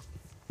 actually.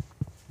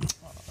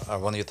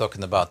 When you're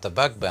talking about the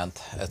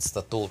backbent, it's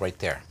the tool right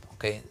there.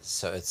 Okay,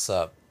 so it's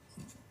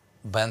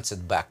bends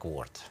it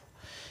backward.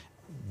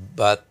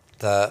 But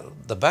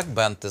the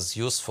backbent is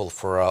useful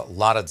for a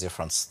lot of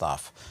different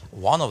stuff.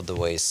 One of the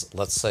ways,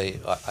 let's say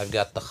I've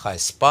got the high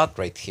spot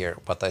right here,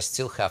 but I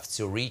still have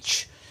to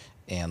reach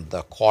and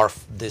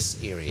carve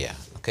this area.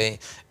 Okay,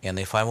 and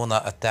if I want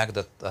to attack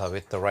that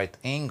with the right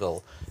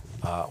angle,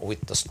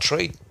 with the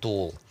straight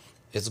tool,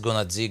 it's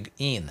gonna dig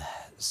in,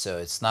 so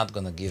it's not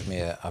gonna give me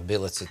a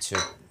ability to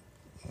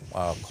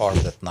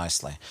carve that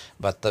nicely.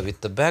 But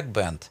with the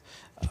backbent,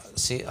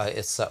 see,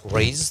 it's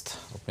raised.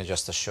 Let me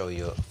just show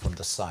you from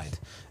the side.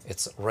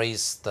 It's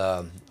raised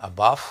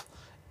above,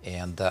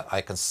 and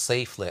I can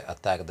safely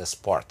attack this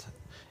part.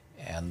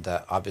 And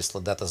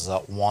obviously that is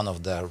one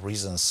of the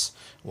reasons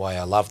why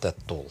I love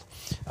that tool.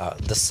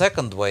 The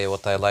second way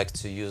what I like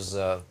to use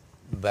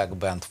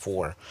backbend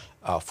for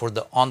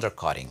the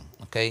undercutting.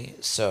 Okay,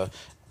 so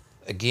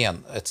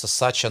again, it's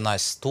such a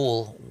nice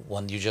tool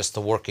when you're just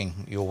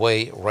working your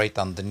way right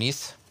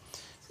underneath.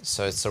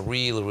 So it's a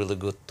really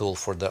good tool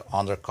for the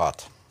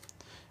undercut.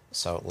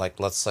 So like,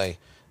 let's say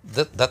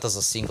that is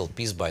a single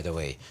piece, by the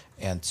way,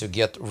 and to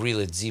get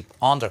really deep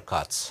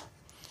undercuts,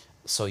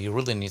 so you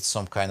really need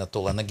some kind of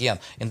tool. And again,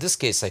 in this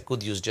case I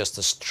could use just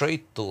a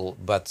straight tool,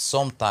 but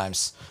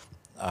sometimes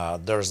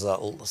there's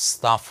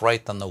stuff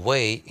right on the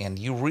way and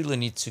you really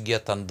need to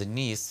get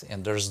underneath,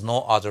 and there's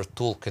no other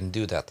tool can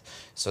do that.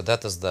 So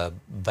that is the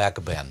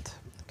backbend.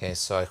 Okay,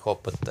 so I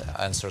hope it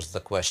answers the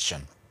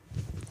question.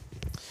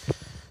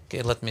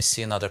 Okay, let me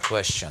see another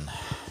question.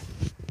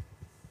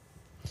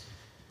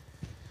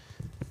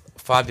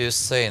 Fabio is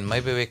saying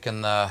maybe we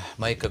can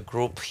make a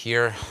group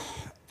here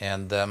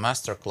and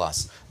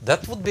masterclass.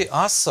 That would be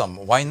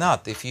awesome. Why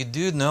not? If you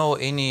do know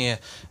any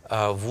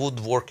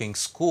woodworking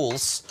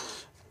schools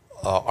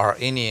or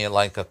any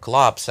like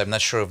clubs, I'm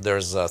not sure if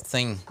there's a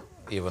thing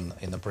even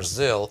in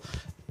Brazil,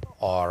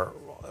 or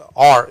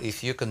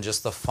if you can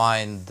just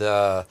find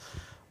a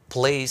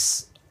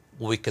place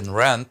we can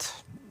rent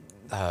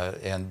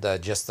and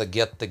just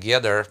get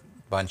together a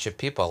bunch of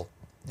people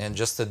and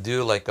just to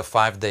do like a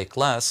 5-day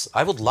class.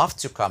 I would love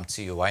to come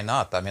to you. Why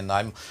not? I mean,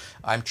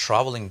 I'm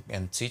traveling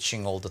and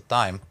teaching all the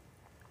time,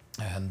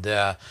 and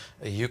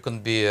you can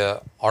be an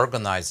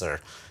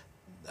organizer.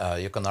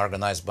 You can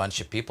organize a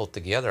bunch of people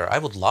together. I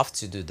would love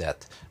to do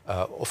that.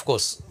 Of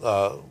course,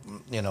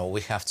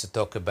 we have to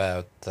talk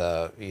about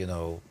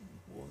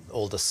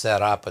all the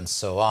setup and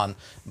so on.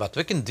 But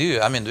we can do.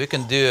 I mean, we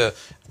can do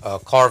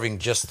carving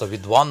just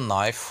with one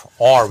knife,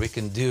 or we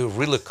can do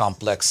really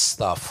complex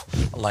stuff.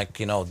 Like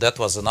that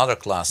was another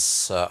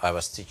class I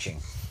was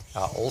teaching,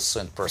 also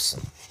in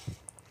person.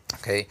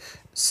 Okay,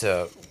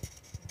 so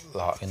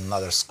in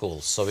another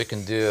school. So we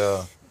can do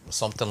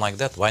something like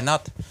that. Why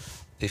not?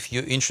 If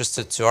you're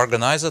interested to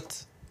organize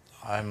it,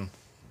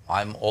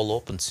 I'm all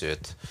open to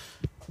it.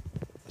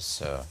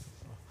 So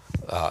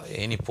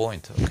any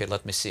point. Okay,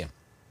 let me see.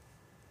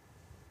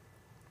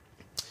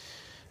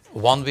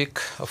 1 week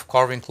of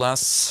carving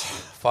class,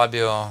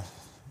 Fabio.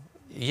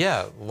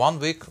 Yeah, 1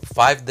 week,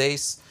 5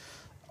 days.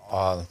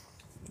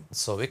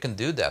 So we can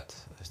do that.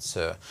 It's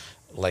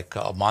like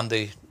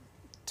Monday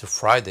to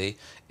Friday,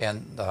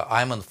 and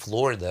I'm in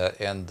Florida,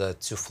 and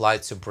to fly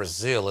to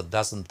Brazil, it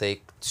doesn't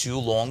take too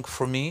long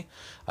for me.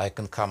 I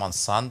can come on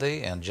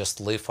Sunday and just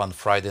leave on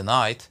Friday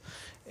night,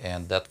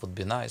 and that would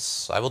be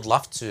nice. I would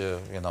love to,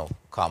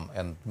 come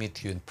and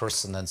meet you in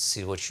person and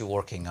see what you're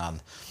working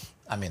on.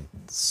 I mean,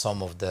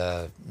 some of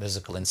the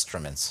musical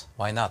instruments.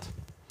 Why not?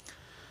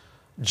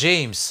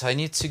 James, I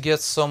need to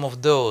get some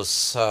of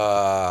those.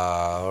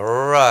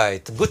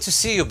 Right. Good to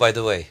see you, by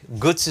the way.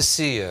 Good to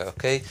see you.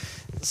 Okay.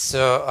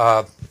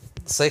 So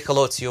say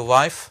hello to your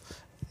wife,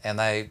 and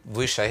I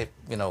wish I,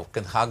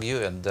 can hug you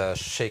and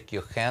shake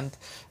your hand,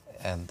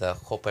 and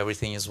hope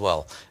everything is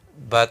well.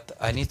 But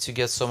I need to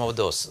get some of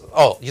those.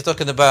 Oh, you're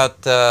talking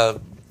about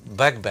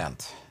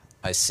backbent.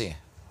 I see.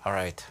 All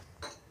right.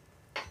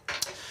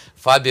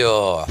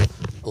 Fabio,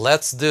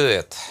 let's do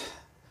it.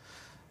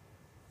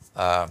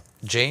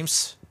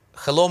 James,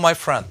 hello, my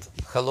friend.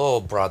 Hello,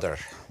 brother.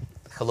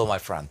 Hello, my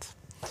friend.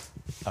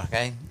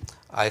 Okay.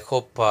 I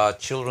hope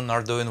children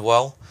are doing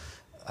well.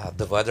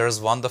 The weather is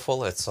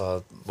wonderful. It's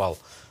well,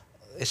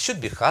 it should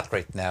be hot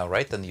right now,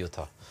 right, in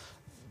Utah.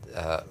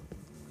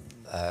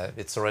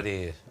 It's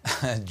already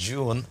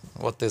June.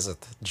 What is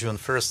it? June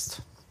 1st.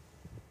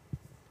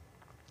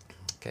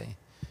 Okay.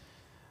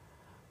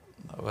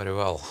 Very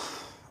well.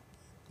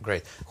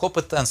 Great. Hope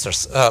it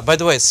answers. By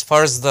the way, as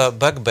far as the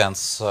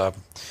backbends,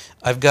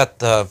 I've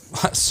got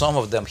some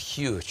of them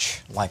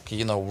huge, like,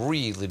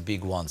 really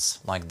big ones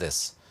like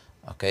this.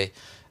 Okay.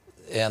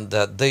 And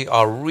they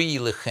are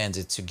really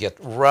handy to get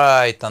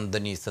right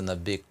underneath in the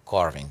big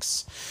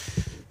carvings.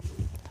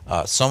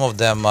 Some of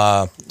them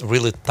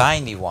really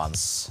tiny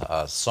ones.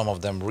 Some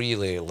of them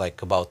really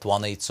like about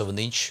 1/8 of an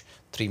inch,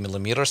 3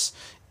 millimeters,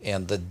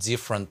 and the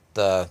different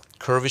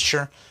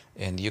curvature.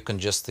 And you can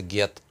just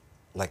get,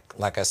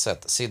 like I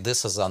said, see,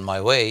 this is on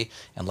my way,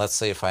 and let's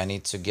say if I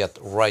need to get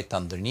right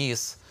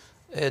underneath,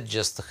 it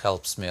just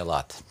helps me a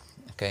lot.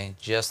 Okay,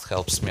 just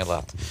helps me a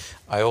lot.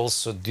 I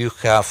also do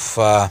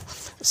have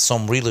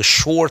some really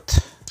short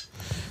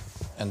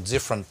and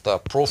different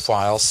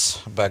profiles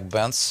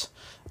backbends,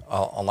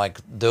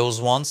 like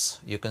those ones.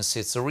 You can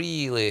see it's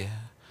really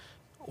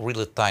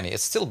tiny.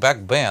 It's still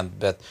backbend,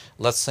 but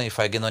let's say if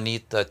I'm gonna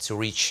need to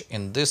reach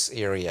in this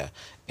area,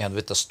 and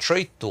with a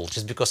straight tool,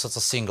 just because it's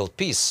a single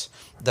piece,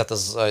 that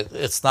is,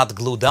 it's not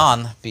glued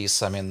on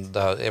piece. I mean,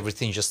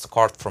 everything just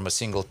carved from a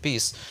single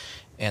piece,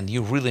 and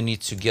you really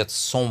need to get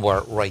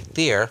somewhere right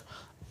there,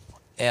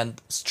 and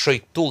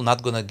straight tool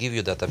not gonna give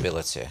you that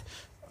ability,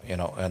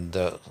 and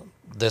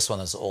this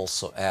one is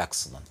also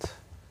excellent.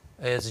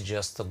 It's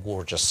just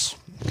gorgeous.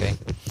 Okay.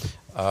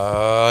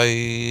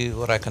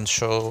 What I can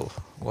show,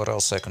 what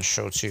else I can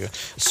show to you?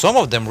 Some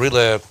of them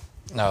really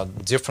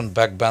different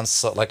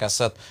backbends. Like I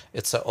said,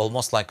 it's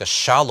almost like a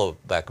shallow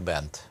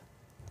backbend.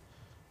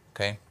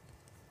 Okay,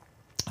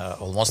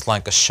 almost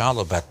like a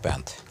shallow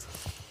backbend.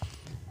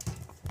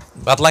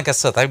 But like I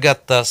said, I've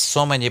got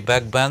so many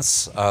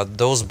backbends.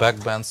 Those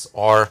backbends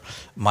are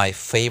my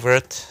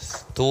favorite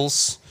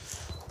tools.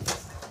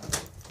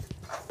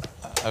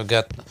 I've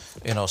got,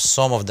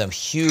 some of them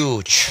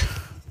huge,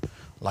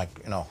 like,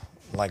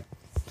 like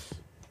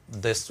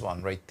this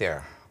one right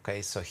there.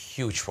 Okay, so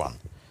huge one.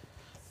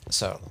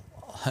 So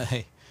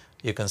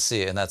you can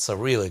see, and that's a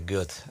really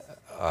good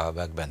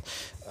backbend.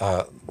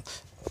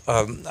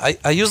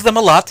 I use them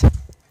a lot.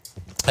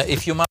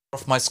 If you're a member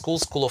of my school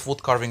of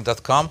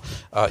woodcarving.com,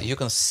 you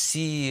can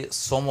see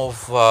some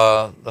of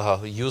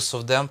use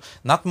of them.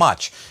 Not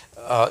much.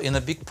 In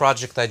a big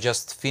project I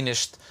just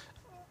finished,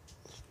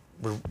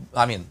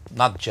 I mean,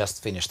 not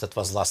just finished, it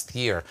was last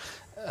year,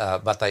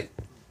 but I,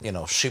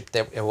 shipped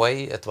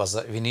away. It was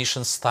a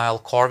Venetian style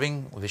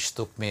carving, which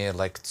took me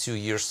like 2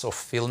 years of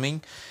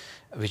filming,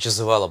 which is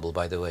available,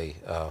 by the way,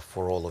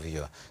 for all of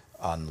you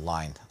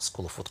online,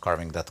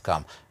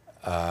 schoolofwoodcarving.com.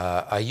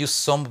 I use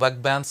some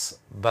backbends,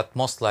 but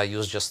mostly I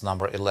use just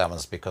number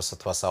 11s because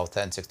it was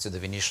authentic to the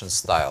Venetian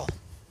style.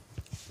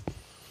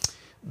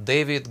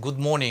 David, good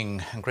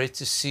morning. Great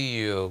to see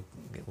you.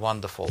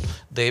 Wonderful.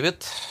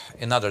 David,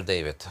 another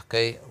David.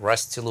 Okay,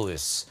 Rusty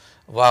Lewis.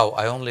 Wow,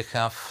 I only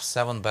have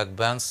 7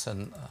 backbends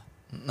and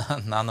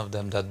None of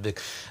them that big.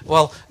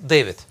 Well,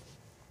 David,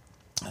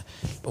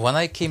 when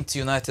I came to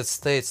United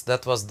States,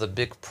 that was the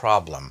big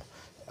problem.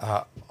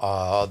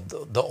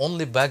 The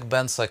only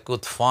backbends I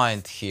could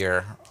find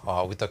here,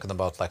 we're talking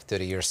about like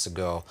 30 years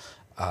ago,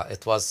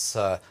 it was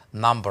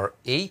number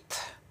 8.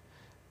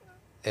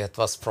 It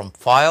was from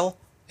File,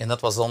 and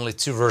it was only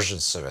 2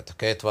 versions of it.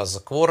 Okay, it was a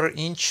 1/4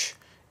 inch,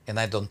 and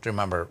I don't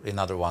remember,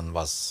 another one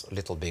was a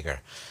little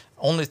bigger.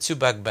 Only 2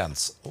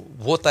 backbends.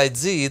 What I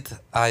did,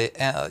 I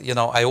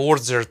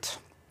ordered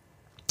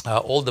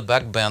all the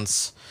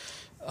backbends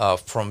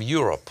from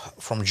Europe,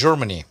 from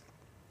Germany.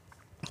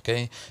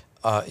 Okay,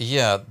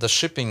 yeah, the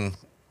shipping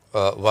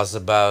was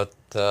about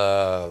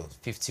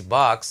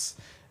 $50,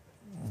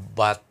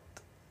 but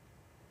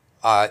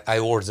I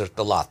ordered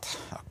a lot.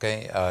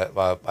 Okay,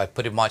 I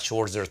pretty much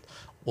ordered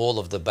all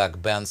of the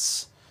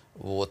backbends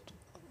what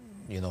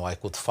I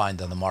could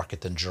find on the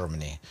market in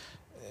Germany,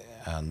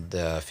 and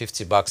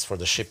 $50 for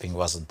the shipping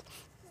wasn't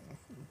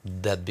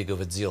that big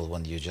of a deal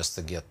when you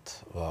just get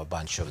a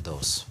bunch of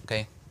those.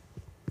 Okay.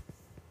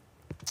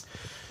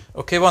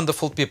 Okay,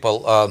 wonderful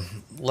people.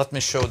 Let me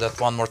show that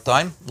one more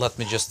time. Let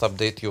me just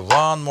update you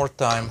one more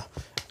time.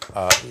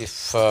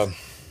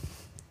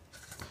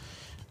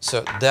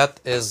 So that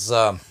is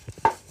a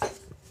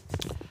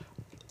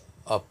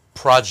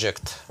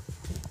project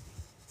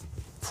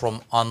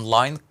from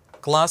online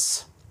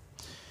class.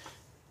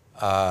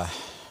 Not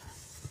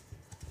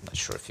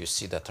sure if you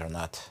see that or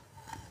not.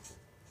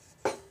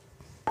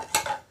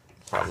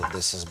 Probably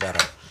this is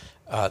better.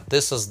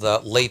 This is the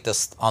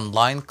latest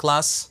online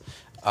class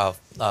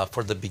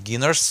for the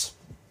beginners.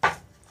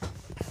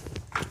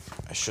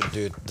 I should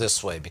do it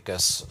this way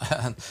because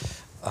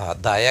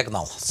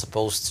diagonal,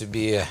 supposed to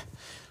be a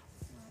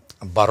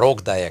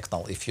Baroque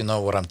diagonal, if you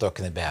know what I'm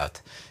talking about.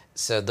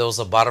 So those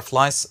are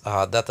butterflies.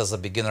 That is a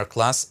beginner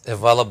class,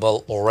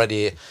 available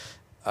already,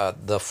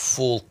 the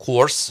full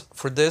course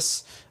for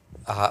this.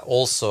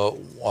 Also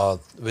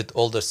with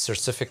all the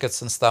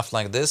certificates and stuff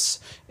like this,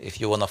 if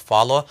you want to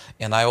follow.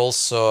 And I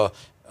also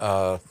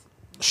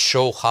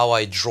show how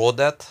I draw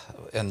that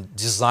and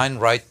design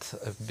right,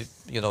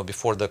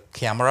 before the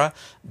camera,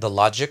 the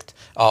logic.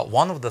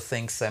 One of the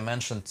things I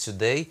mentioned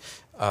today,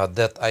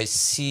 that I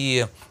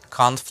see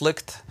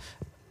conflict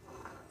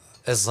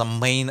as a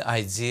main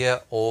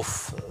idea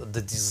of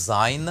the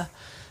design.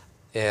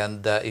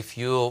 And if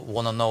you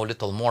want to know a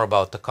little more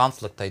about the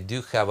conflict, I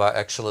do have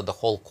actually the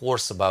whole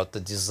course about the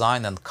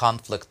design and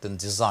conflict in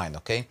design.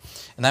 Okay,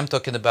 and I'm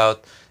talking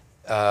about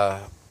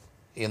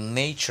in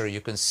nature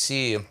you can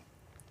see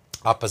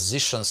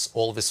oppositions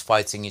always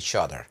fighting each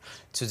other.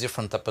 2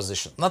 different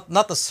oppositions, not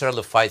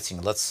necessarily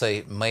fighting. Let's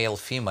say male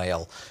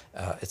female,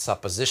 it's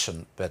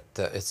opposition, but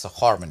it's a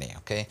harmony.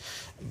 Okay,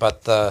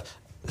 but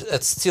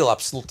it's still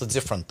absolutely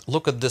different.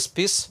 Look at this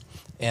piece,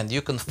 and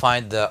you can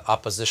find the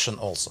opposition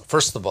also.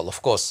 First of all, of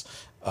course,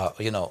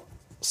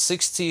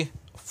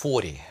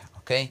 60-40.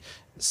 Okay,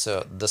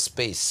 so the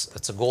space,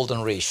 it's a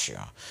golden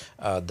ratio.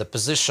 The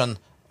position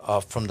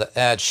from the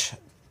edge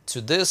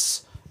to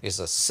this is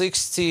a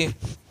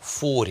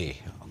 60-40.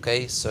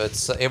 Okay, so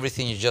it's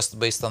everything is just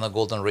based on a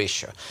golden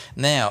ratio.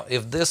 Now,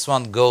 if this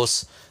one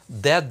goes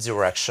that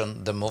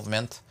direction, the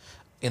movement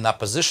in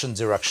opposition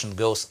direction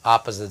goes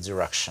opposite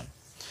direction.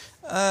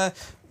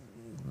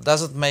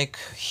 Does it make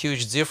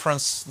huge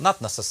difference?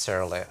 Not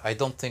necessarily. I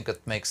don't think it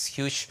makes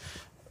huge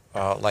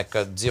like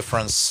a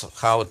difference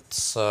how it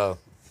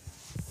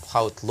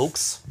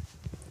looks.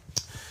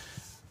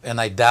 And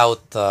I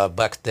doubt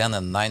back then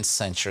in 9th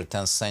century,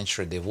 10th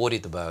century, they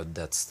worried about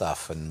that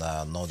stuff in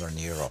Northern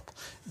Europe.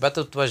 But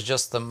it was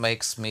just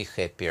makes me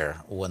happier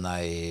when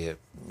I,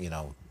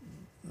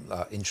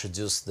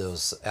 introduce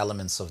those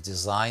elements of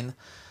design,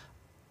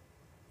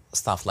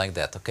 stuff like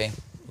that. Okay,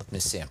 let me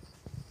see.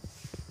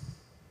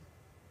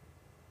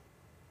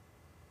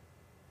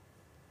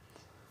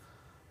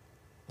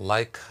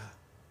 Like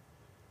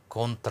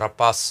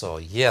contrapasso.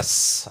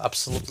 Yes,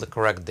 absolutely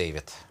correct,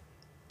 David.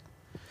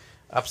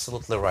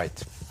 Absolutely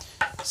right.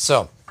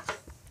 So,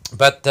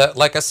 but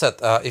like I said,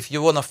 if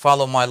you want to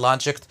follow my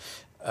logic,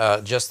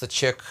 just to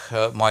check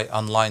my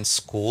online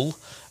school.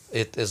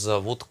 It is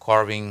a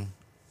woodcarving,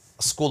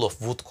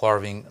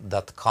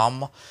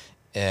 schoolofwoodcarving.com,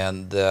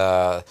 and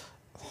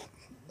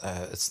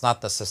it's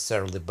not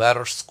necessarily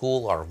better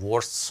school or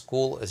worse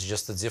school. It's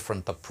just a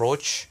different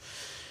approach.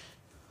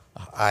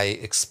 I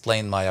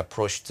explain my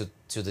approach to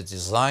the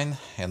design,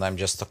 and I'm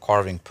just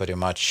carving pretty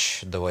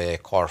much the way I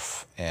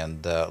carve.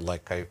 And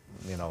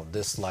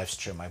this live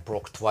stream, I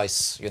broke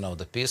twice,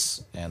 the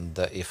piece. And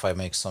if I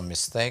make some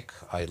mistake,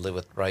 I leave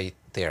it right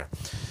there.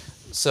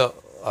 So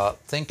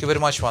thank you very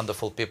much,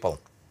 wonderful people.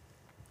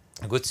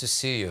 Good to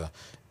see you.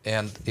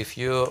 And if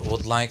you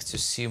would like to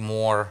see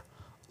more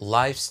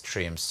live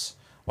streams,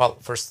 well,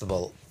 first of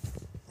all,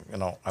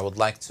 I would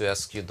like to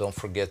ask you, don't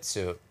forget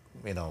to,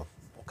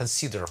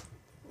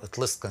 at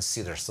least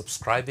consider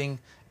subscribing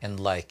and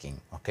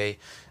liking. Okay,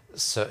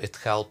 so it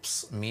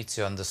helps me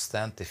to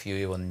understand if you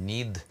even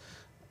need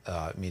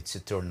me to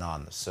turn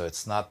on. So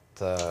it's not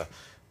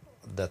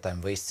that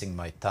I'm wasting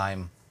my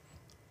time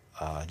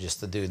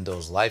just doing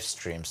those live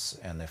streams,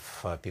 and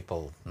if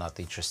people not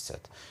interested.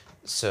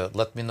 So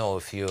let me know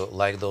if you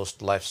like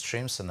those live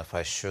streams and if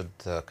I should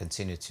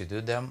continue to do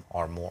them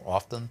or more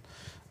often.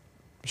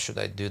 Should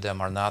I do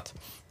them or not?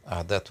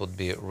 That would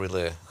be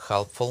really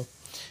helpful.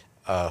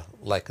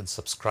 Like and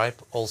subscribe.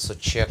 Also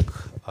check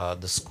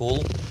the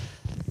school.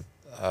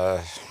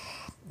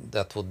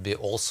 That would be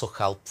also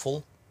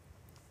helpful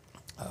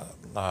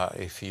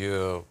if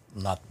you're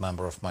not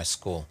member of my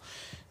school.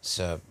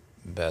 So,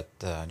 but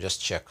just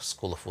check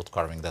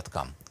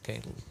schoolofwoodcarving.com.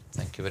 Okay,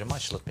 thank you very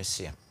much. Let me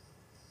see.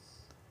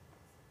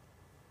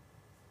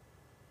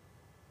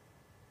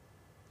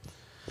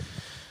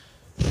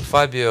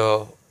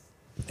 Fabio,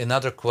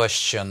 another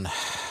question.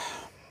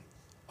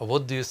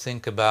 What do you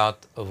think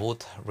about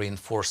wood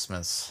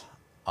reinforcements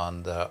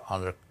on the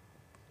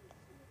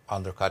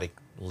undercutting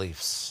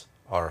leaves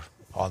or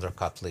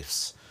undercut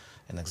leaves?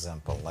 An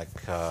example, like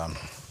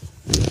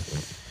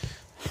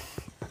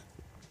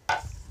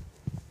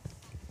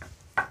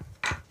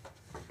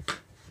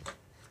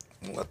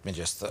let me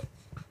just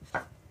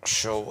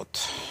show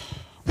what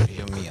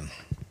you mean.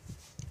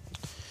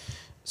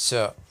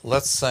 So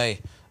let's say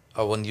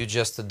when you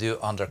just do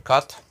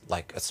undercut,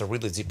 like it's a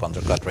really deep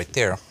undercut right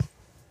there.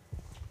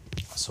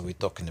 So we're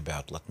talking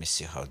about, let me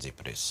see how deep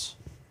it is.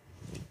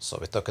 So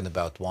we're talking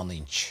about 1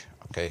 inch,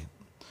 okay?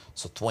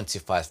 So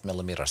 25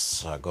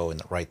 millimeters going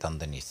right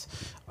underneath.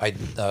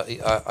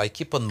 I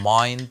keep in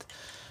mind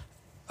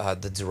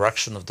the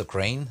direction of the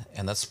grain,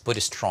 and that's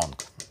pretty strong,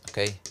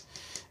 okay?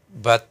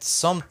 But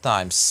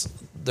sometimes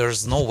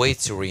there's no way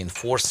to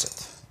reinforce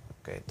it.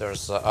 Okay,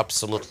 there's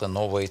absolutely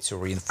no way to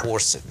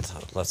reinforce it.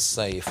 Let's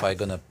say if I'm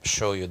gonna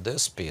show you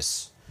this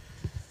piece,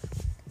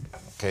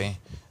 okay,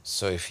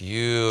 so if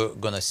you're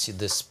gonna see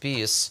this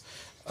piece,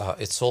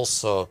 it's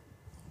also,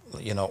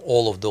 you know,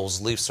 all of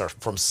those leaves are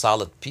from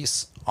solid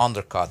piece,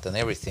 undercut and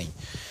everything.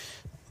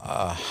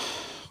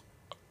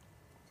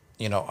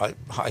 You know,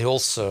 I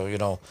also, you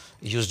know,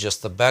 use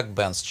just the back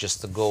bends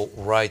just to go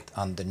right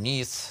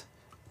underneath,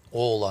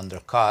 all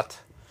undercut,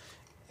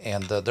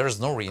 and there's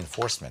no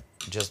reinforcement.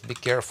 Just be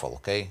careful,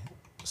 okay?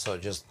 So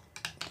just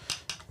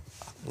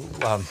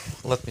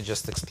let me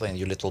just explain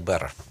you a little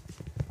better.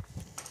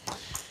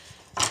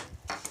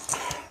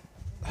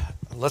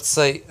 Let's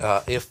say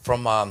if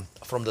from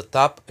the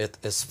top it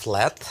is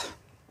flat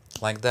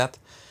like that,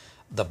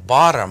 the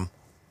bottom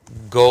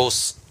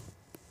goes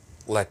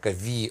like a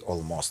V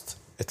almost.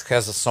 It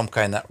has some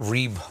kind of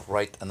rib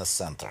right in the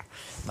center.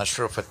 Not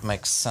sure if it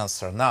makes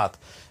sense or not,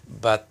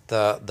 but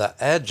the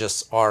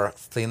edges are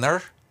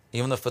thinner,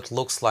 even if it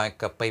looks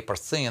like a paper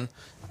thin,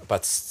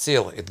 but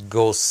still it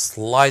goes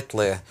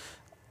slightly,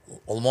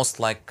 almost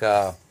like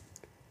a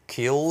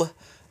keel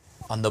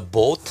on the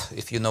boat,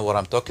 if you know what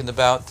I'm talking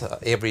about.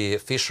 Every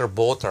fisher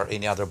boat or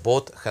any other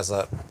boat has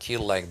a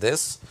keel like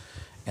this,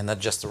 and that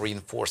just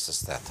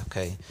reinforces that,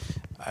 okay?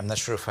 I'm not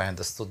sure if I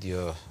understood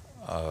you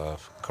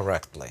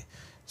correctly.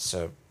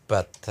 So,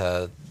 but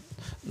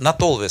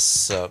not always.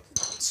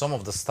 Some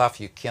of the stuff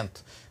you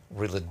can't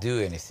really do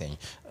anything.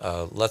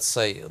 Let's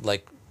say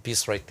like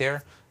piece right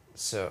there.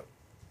 So,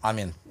 I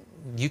mean,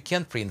 you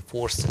can't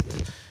reinforce it.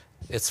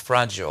 It's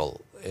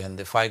fragile, and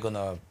if I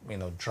gonna, you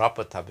know, drop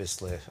it,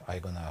 obviously I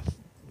gonna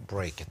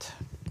break it.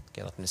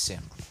 Okay, let me see.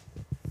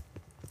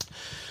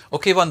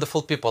 Okay,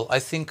 wonderful people. I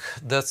think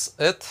that's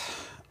it.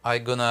 I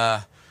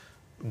gonna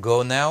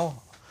go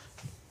now.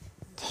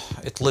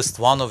 At least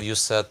one of you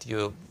said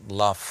you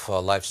love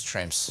live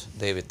streams.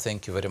 David,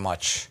 thank you very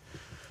much.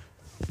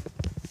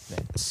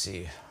 Let's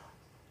see.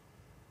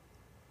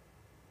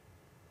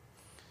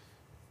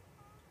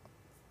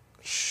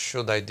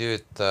 Should I do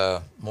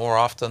it more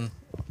often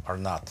or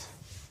not?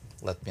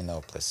 Let me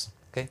know, please.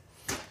 Okay.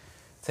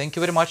 Thank you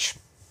very much.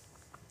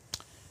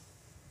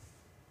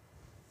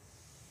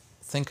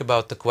 Think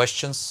about the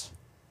questions.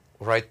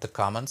 Write the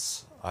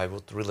comments. I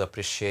would really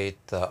appreciate.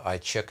 I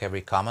check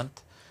every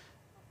comment.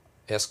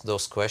 Ask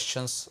those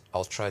questions.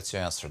 I'll try to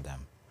answer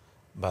them.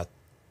 But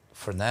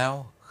for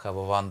now, have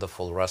a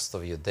wonderful rest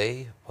of your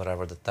day,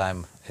 whatever the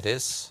time it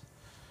is.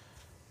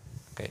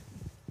 Okay,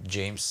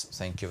 James,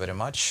 thank you very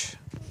much.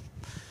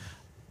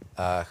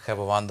 Have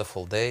a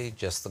wonderful day.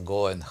 Just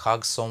go and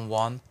hug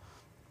someone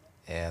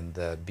and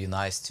be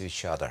nice to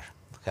each other.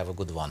 Have a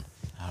good one.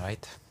 All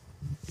right.